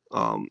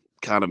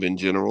 kind of in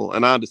general.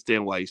 And I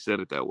understand why he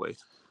said it that way.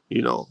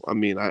 I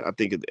mean, I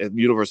think at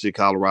University of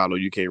Colorado,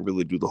 you can't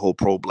really do the whole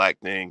pro-black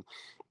thing,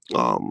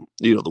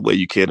 the way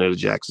you can at a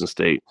Jackson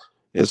State.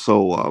 And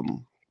so,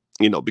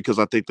 because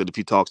I think that if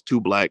he talks too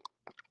black,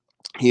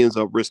 he ends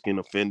up risking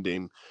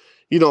offending,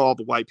 all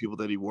the white people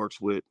that he works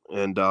with.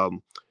 And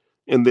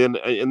And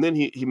then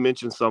he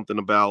mentioned something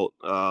about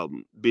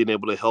being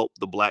able to help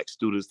the black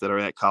students that are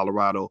at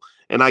Colorado.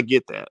 And I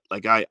get that.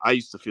 Like I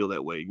used to feel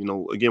that way.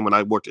 Again, when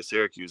I worked at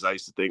Syracuse, I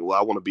used to think, well,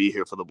 I want to be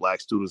here for the black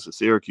students at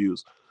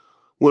Syracuse.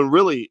 When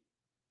really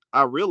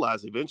I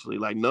realized eventually,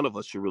 like, none of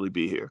us should really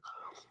be here,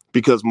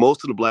 because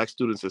most of the black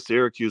students at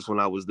Syracuse, when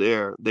I was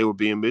there, they were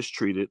being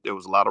mistreated. There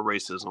was a lot of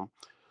racism.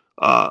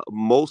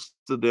 Most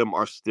of them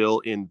are still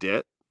in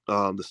debt,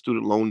 the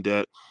student loan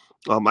debt.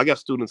 I got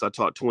students I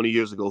taught 20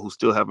 years ago who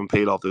still haven't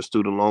paid off their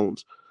student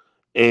loans,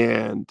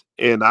 and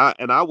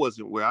I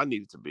wasn't where I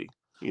needed to be.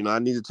 I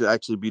needed to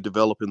actually be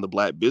developing the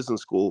black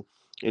business school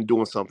and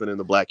doing something in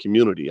the black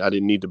community. I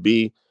didn't need to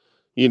be,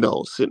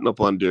 sitting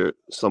up under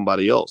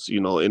somebody else.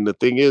 And the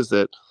thing is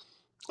that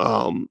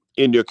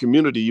in your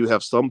community, you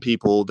have some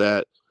people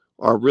that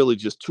are really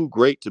just too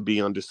great to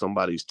be under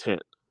somebody's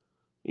tent.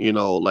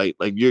 Like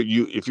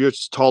you if you're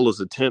as tall as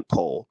a tent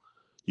pole,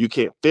 you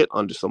can't fit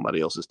under somebody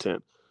else's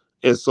tent.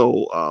 And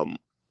so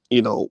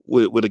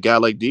with a guy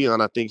like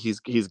Deion, I think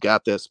he's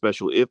got that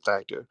special it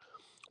factor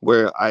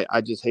where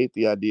I just hate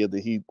the idea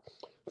that he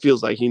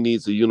feels like he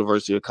needs the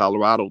University of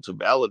Colorado to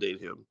validate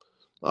him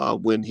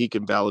when he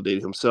can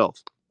validate himself.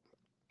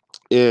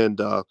 And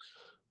but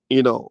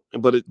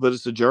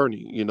it's a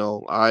journey.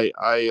 I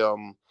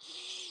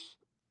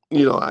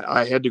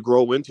had to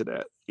grow into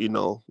that.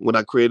 When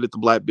I created the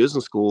Black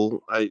Business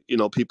School,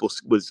 people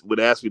would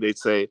ask me, they'd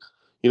say,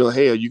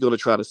 hey, are you going to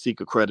try to seek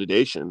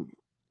accreditation?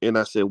 And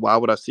I said, why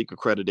would I seek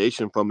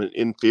accreditation from an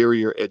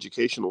inferior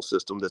educational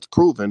system that's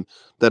proven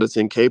that it's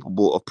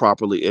incapable of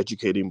properly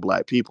educating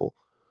Black people?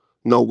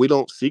 No, we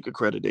don't seek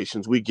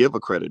accreditations. We give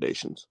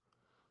accreditations.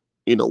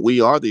 We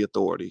are the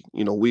authority.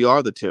 We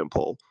are the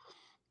temple.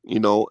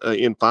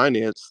 In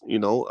finance,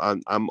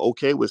 I'm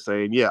okay with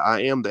saying, yeah,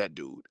 I am that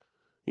dude.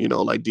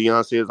 Like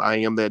Deion says, I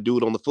am that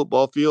dude on the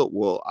football field.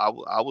 Well,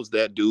 I was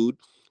that dude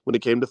when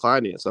it came to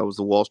finance. I was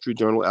the Wall Street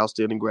Journal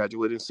outstanding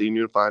graduate and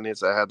senior in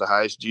finance. I had the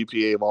highest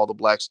GPA of all the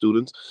black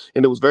students,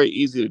 and it was very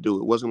easy to do.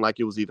 It wasn't like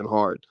it was even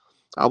hard.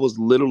 I was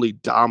literally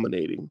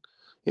dominating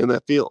in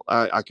that field.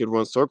 I could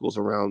run circles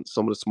around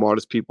some of the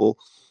smartest people,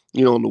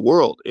 in the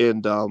world.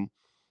 And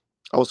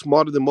I was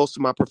smarter than most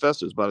of my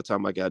professors by the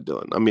time I got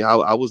done. I mean,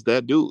 I was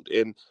that dude.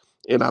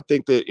 And I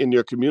think that in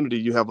your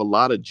community, you have a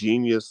lot of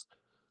genius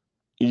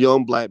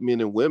young Black men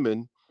and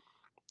women,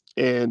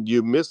 and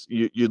you lose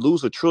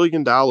 $1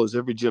 trillion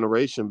every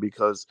generation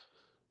because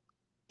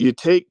you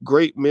take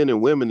great men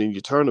and women and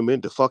you turn them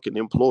into fucking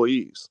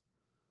employees.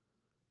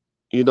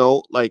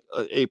 Like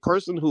a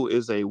person who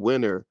is a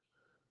winner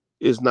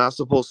is not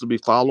supposed to be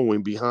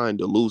following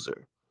behind a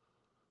loser.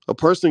 A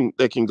person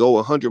that can go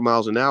 100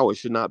 miles an hour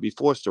should not be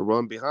forced to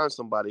run behind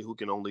somebody who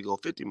can only go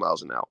 50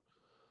 miles an hour.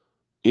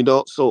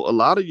 So a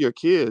lot of your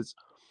kids,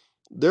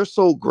 they're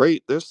so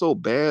great, they're so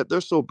bad,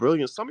 they're so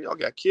brilliant. Some of y'all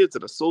got kids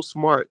that are so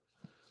smart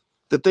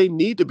that they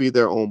need to be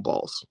their own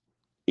boss.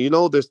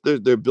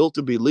 They're built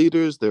to be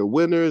leaders, they're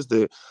winners,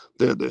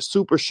 they're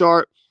super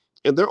sharp,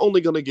 and they're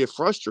only going to get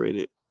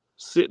frustrated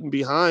sitting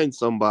behind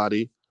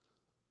somebody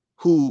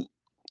who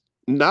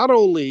not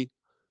only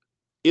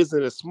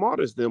isn't as smart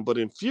as them, but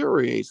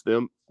infuriates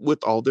them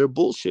with all their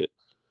bullshit.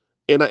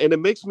 And it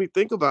makes me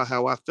think about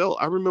how I felt.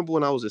 I remember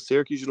when I was at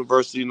Syracuse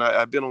University, and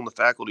I've been on the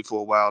faculty for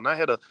a while, and I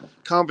had a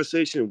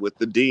conversation with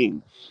the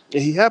dean,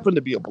 and he happened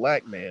to be a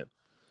Black man.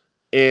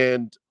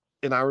 And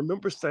I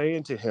remember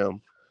saying to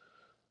him,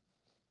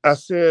 I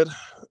said,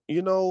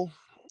 you know,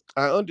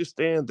 I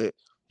understand that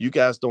you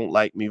guys don't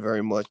like me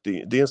very much.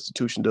 The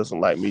institution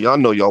doesn't like me. Y'all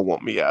know y'all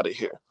want me out of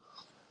here.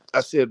 I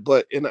said,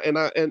 but and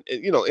I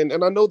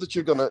know that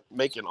you're gonna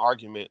make an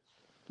argument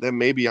that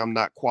maybe I'm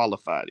not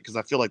qualified, because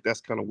I feel like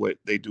that's kind of what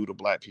they do to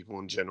Black people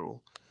in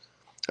general.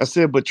 I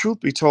said, but truth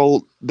be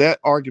told, that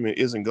argument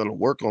isn't gonna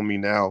work on me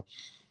now,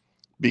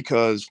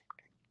 because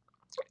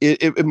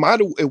it might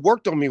have it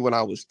worked on me when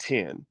I was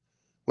 10.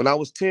 When I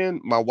was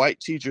 10, my white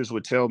teachers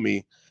would tell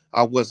me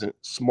I wasn't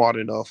smart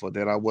enough, or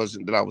that I was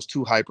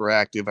too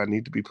hyperactive. I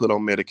need to be put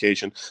on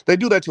medication. They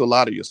do that to a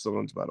lot of your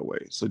sons, by the way.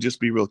 So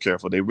just be real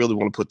careful. They really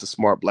want to put the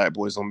smart Black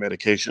boys on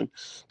medication,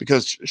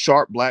 because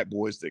sharp Black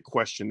boys that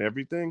question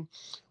everything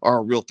are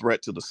a real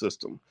threat to the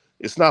system.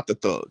 It's not the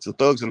thugs. The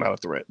thugs are not a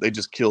threat. They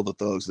just kill the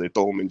thugs. They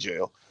throw them in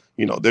jail.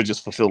 They're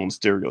just fulfilling the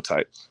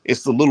stereotype.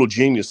 It's the little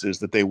geniuses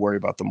that they worry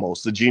about the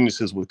most, the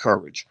geniuses with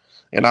courage.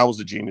 And I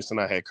was a genius and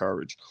I had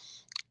courage.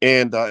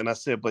 And I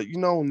said, but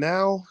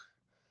now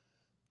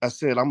I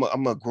said,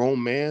 I'm a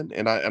grown man,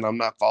 and I'm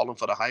not falling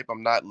for the hype.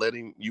 I'm not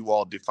letting you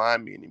all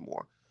define me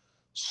anymore.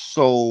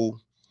 So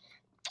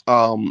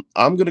I'm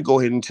gonna go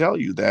ahead and tell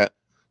you that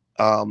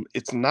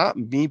it's not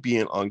me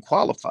being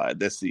unqualified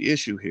that's the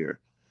issue here.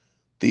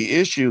 The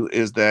issue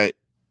is that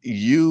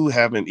you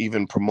haven't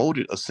even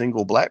promoted a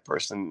single Black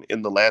person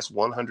in the last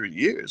 100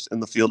 years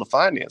in the field of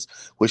finance,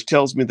 which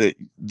tells me that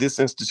this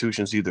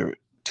institution is either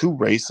too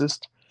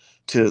racist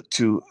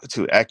to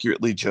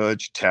accurately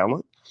judge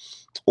talent,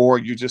 or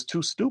you're just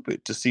too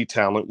stupid to see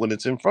talent when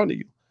it's in front of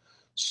you.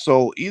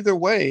 So either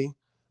way,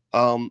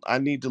 I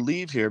need to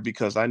leave here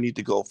because I need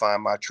to go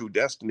find my true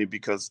destiny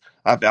because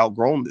I've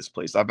outgrown this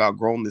place. I've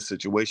outgrown this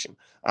situation.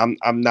 I'm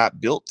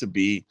not built to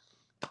be,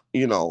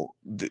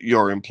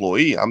 your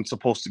employee. I'm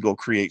supposed to go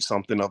create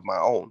something of my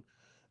own.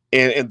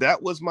 And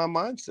that was my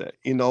mindset,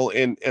 and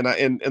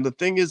the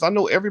thing is, I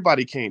know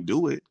everybody can't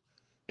do it.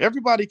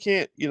 Everybody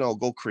can't,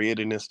 go create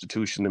an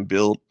institution and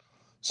build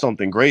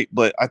something great,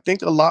 but I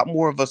think a lot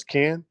more of us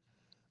can,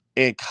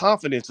 and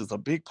confidence is a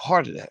big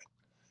part of that.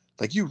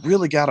 Like, you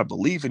really got to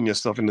believe in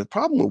yourself. And the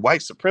problem with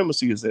white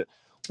supremacy is that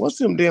once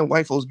them damn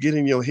white folks get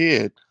in your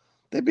head,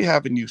 they be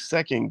having you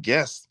second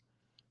guess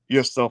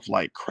yourself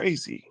like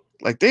crazy.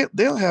 Like,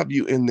 they'll have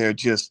you in there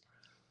just,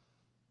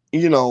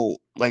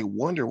 like,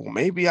 wonder, well,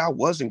 maybe I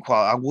wasn't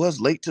I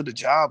was late to the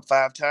job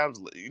 5 times,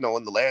 in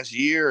the last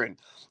year, and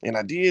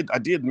I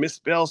did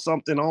misspell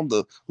something on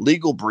the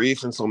legal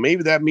brief, and so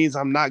maybe that means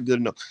I'm not good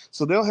enough.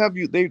 So they'll have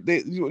you.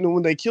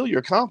 When they kill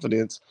your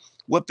confidence,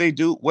 what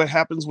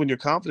happens when your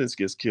confidence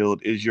gets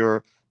killed is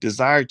your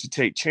desire to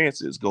take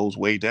chances goes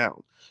way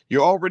down.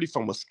 You're already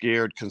from a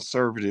scared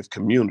conservative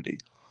community.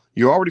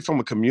 You're already from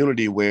a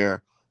community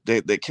where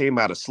that came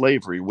out of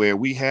slavery, where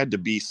we had to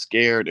be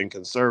scared and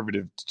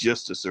conservative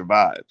just to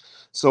survive.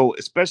 So,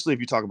 especially if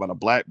you talk about a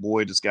black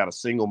boy that's got a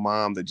single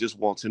mom that just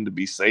wants him to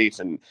be safe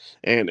and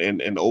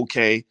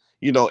okay,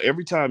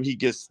 every time he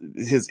gets,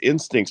 his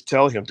instincts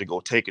tell him to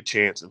go take a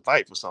chance and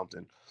fight for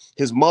something.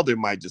 His mother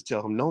might just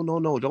tell him, no, no,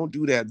 no, don't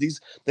do that.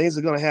 These things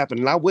are gonna happen.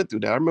 And I went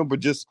through that. I remember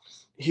just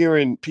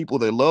hearing people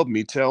that love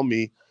me tell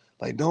me,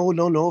 like, no,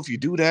 no, no, if you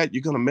do that,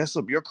 you're gonna mess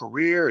up your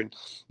career, and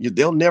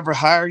they'll never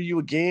hire you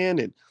again,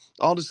 and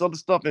all this other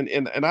stuff.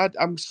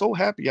 I'm so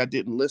happy I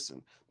didn't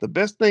listen. The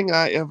best thing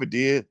I ever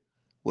did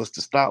was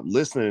to stop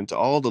listening to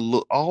all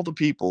the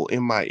people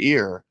in my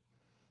ear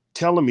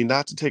telling me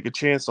not to take a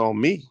chance on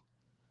me.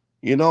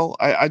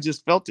 I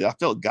just felt it. I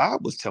felt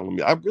God was telling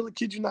me. I really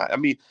kid you not. I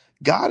mean,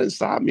 God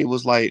inside me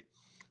was like,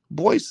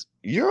 Boyce,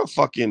 you are a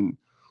fucking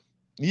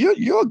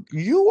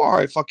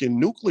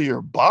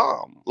nuclear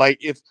bomb.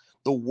 Like, if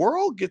the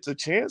world gets a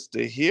chance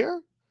to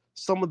hear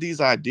some of these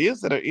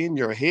ideas that are in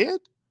your head,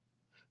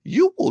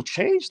 you will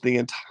change the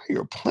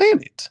entire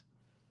planet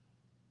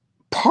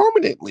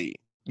permanently.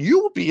 You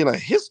will be in a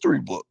history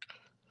book.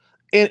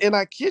 And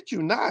I kid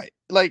you not.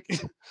 Like,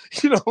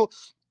 you know,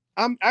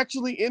 I'm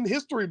actually in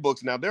history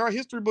books now. There are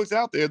history books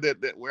out there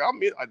that where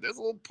I'm in. There's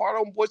a little part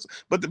on voice,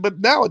 but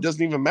now it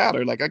doesn't even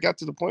matter. Like, I got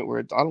to the point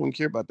where I don't even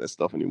care about that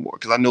stuff anymore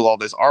because I know all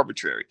this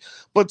arbitrary.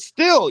 But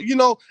still,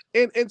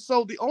 and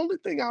so the only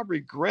thing I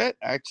regret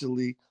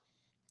actually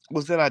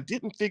was that I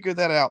didn't figure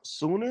that out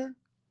sooner,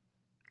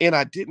 and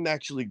I didn't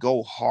actually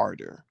go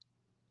harder.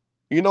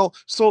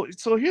 So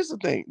here's the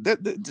thing.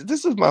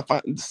 This is my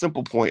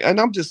simple point,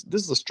 and this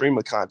is a stream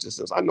of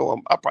consciousness. I know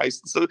I probably,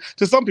 so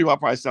to some people I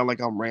probably sound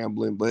like I'm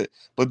rambling, but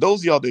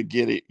those of y'all that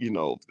get it,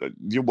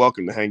 you're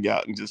welcome to hang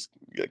out and just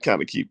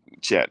kind of keep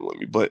chatting with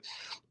me. But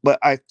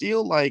I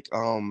feel like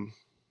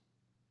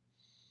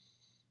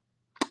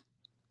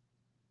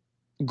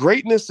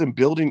greatness in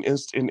building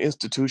in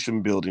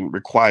institution building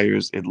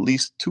requires at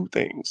least two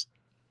things.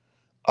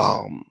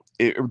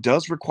 It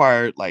does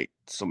require like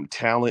some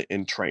talent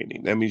and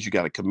training. That means you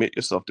got to commit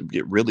yourself to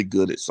get really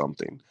good at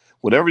something.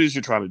 Whatever it is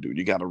you're trying to do,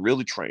 you got to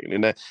really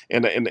train.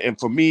 And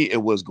for me,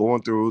 it was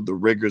going through the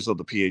rigors of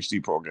the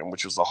PhD program,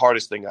 which was the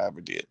hardest thing I ever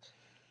did.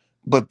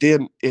 But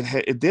then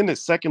it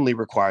secondly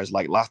requires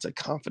like lots of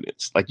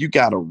confidence. Like, you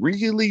gotta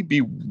really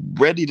be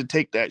ready to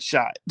take that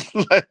shot.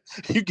 Like,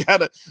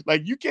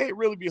 you can't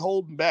really be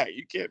holding back.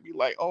 You can't be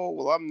like, oh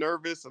well, I'm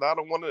nervous and I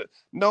don't want to.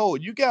 No,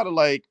 you gotta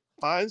like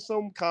find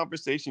some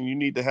conversation you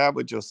need to have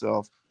with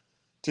yourself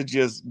to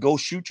just go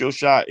shoot your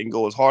shot and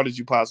go as hard as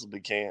you possibly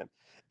can.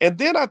 And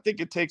then I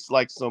think it takes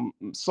like some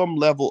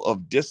level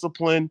of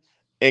discipline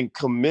and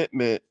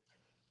commitment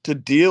to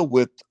deal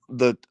with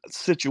the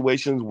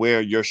situations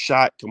where your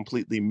shot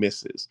completely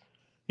misses,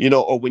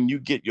 or when you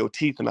get your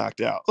teeth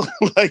knocked out.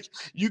 Like,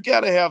 you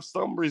got to have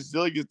some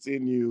resilience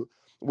in you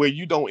where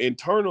you don't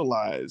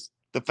internalize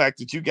the fact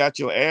that you got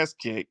your ass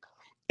kicked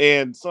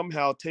and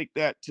somehow take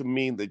that to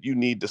mean that you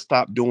need to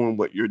stop doing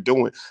what you're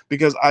doing.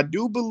 Because I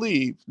do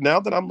believe, now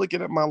that I'm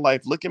looking at my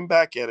life, looking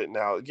back at it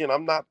now, again,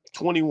 I'm not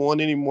 21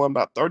 anymore. I'm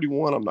not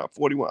 31. I'm not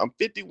 41. I'm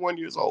 51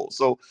 years old.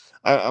 So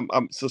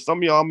so some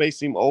of y'all may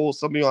seem old.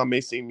 Some of y'all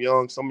may seem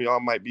young. Some of y'all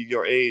might be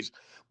your age.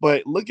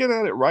 But looking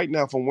at it right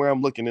now from where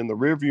I'm looking in the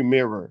rearview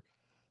mirror,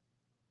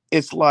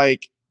 it's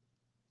like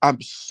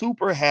I'm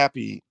super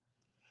happy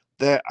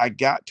that I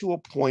got to a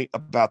point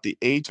about the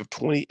age of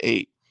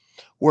 28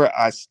 where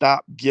I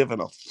stopped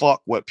giving a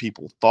fuck what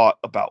people thought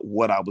about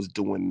what I was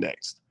doing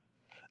next.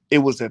 It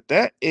was at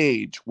that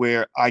age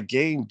where I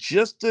gained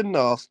just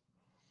enough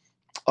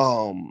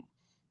um,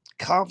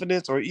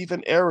 confidence or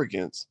even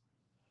arrogance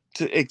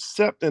to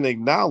accept and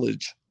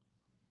acknowledge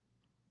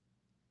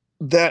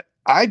that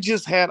I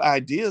just had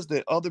ideas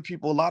that a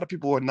lot of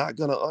people are not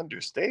going to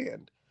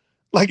understand.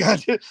 Like,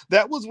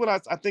 that was when I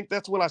think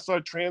that's when I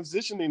started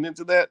transitioning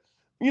into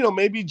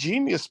maybe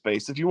genius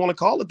space, if you want to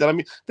call it that. I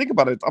mean, think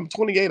about it. I'm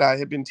 28. I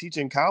had been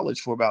teaching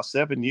college for about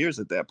 7 years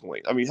at that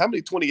point. I mean, how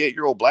many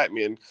 28-year-old black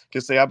men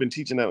can say I've been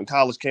teaching on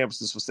college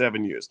campuses for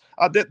 7 years?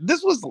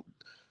 This was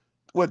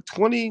what,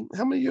 20,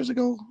 how many years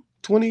ago?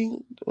 20,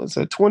 what's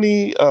that?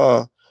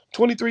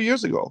 23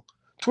 years ago.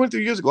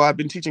 23 years ago, I've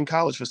been teaching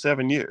college for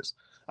 7 years.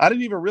 I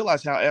didn't even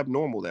realize how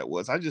abnormal that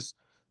was. I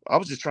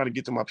was just trying to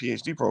get to my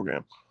PhD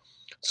program.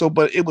 So,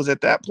 but it was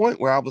at that point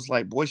where I was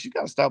like, boys, you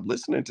got to stop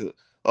listening to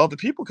other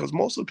people, because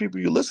most of the people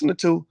you're listening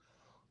to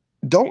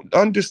don't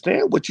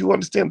understand what you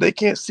understand. They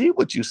can't see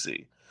what you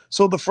see.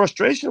 So the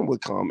frustration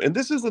would come. And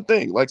this is the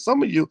thing. Like,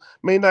 some of you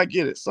may not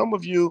get it. Some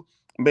of you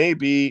may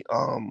be,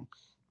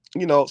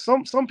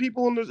 some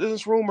people in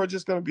this room are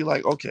just going to be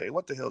like, okay,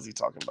 what the hell is he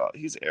talking about?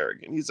 He's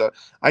arrogant.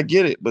 I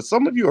get it. But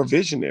some of you are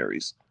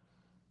visionaries.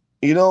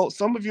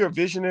 Some of you are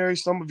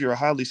visionaries. Some of you are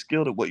highly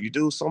skilled at what you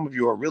do. Some of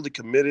you are really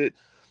committed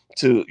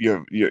to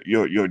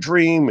your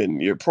dream,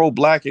 and you're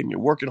pro-black, and you're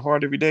working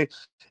hard every day.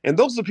 And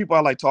those are the people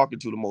I like talking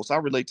to the most. I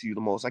relate to you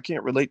the most. I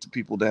can't relate to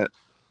people that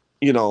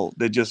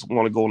just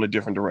want to go in a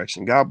different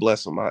direction. God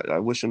bless them. I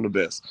wish them the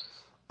best.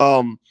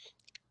 Um,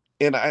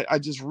 and I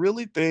just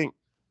really think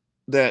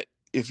that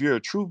if you're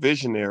a true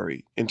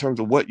visionary in terms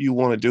of what you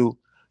want to do,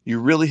 you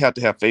really have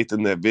to have faith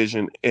in that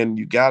vision, and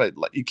you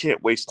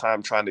can't waste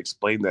time trying to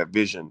explain that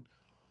vision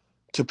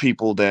to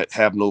people that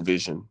have no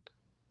vision,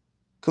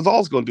 because all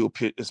it's going to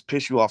do is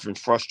piss you off and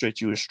frustrate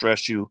you and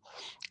stress you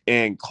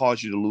and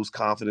cause you to lose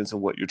confidence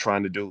in what you're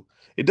trying to do.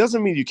 It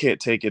doesn't mean you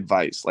can't take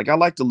advice. Like, I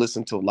like to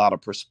listen to a lot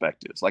of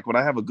perspectives. Like, when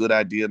I have a good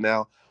idea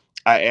now,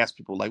 I ask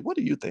people, like, what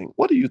do you think?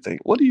 What do you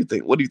think? What do you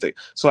think? What do you think?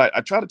 So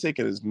I try to take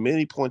in as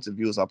many points of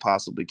view as I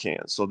possibly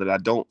can, so that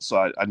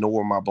I know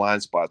where my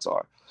blind spots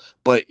are.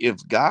 But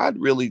if God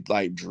really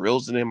like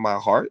drills it in my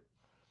heart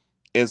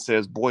and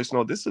says, boys,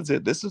 no, this is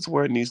it. This is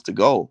where it needs to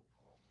go.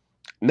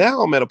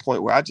 Now I'm at a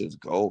point where I just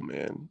go,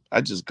 man.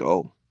 I just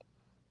go.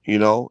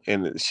 And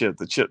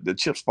the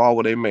chips fall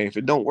where they may. If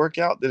it don't work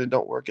out, then it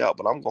don't work out.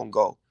 But I'm gonna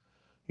go.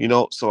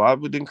 So I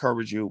would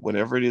encourage you,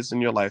 whatever it is in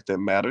your life that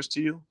matters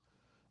to you.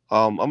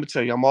 I'm gonna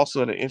tell you, I'm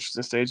also at an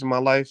interesting stage in my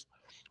life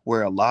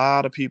where a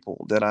lot of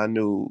people that I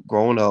knew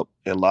growing up,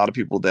 and a lot of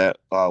people that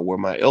were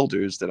my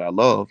elders that I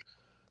loved,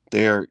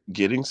 they're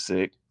getting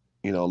sick.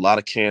 A lot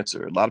of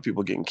cancer. A lot of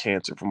people getting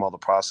cancer from all the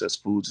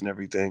processed foods and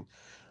everything.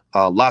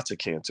 Lots of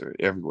cancer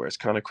everywhere. It's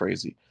kind of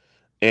crazy,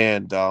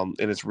 and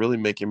it's really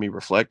making me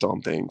reflect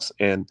on things.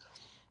 And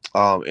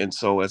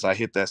so as I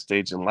hit that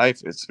stage in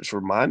life, it's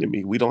reminding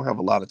me we don't have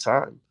a lot of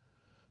time.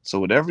 So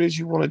whatever it is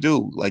you want to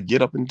do, like,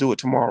 get up and do it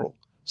tomorrow.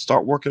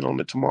 Start working on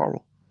it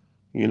tomorrow.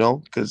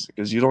 Because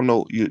you don't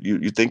know,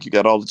 you think you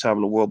got all the time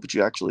in the world, but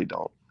you actually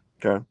don't.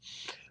 Okay.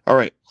 All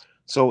right.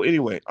 So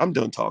anyway, I'm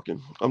done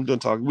talking.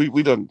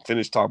 We done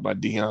finished talking about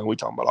Deion. We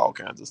talking about all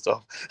kinds of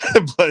stuff.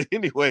 But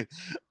anyway,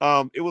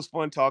 it was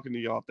fun talking to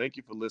y'all. Thank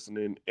you for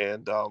listening.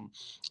 And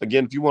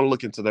again, if you want to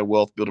look into that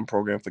wealth building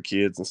program for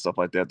kids and stuff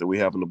like that we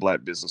have in the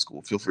Black Business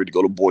School, feel free to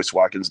go to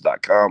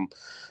boycewatkins.com.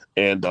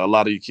 And a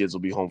lot of you kids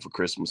will be home for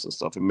Christmas and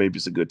stuff. And maybe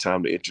it's a good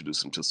time to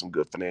introduce them to some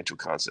good financial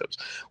concepts.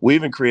 We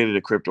even created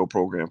a crypto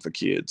program for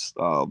kids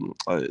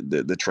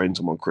that trains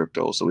them on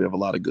crypto. So we have a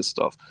lot of good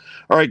stuff.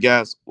 All right,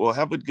 guys. Well,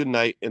 have a good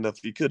night. And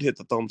if you could hit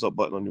the thumbs up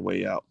button on your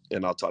way out,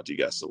 and I'll talk to you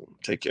guys soon.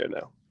 Take care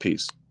now.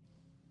 Peace.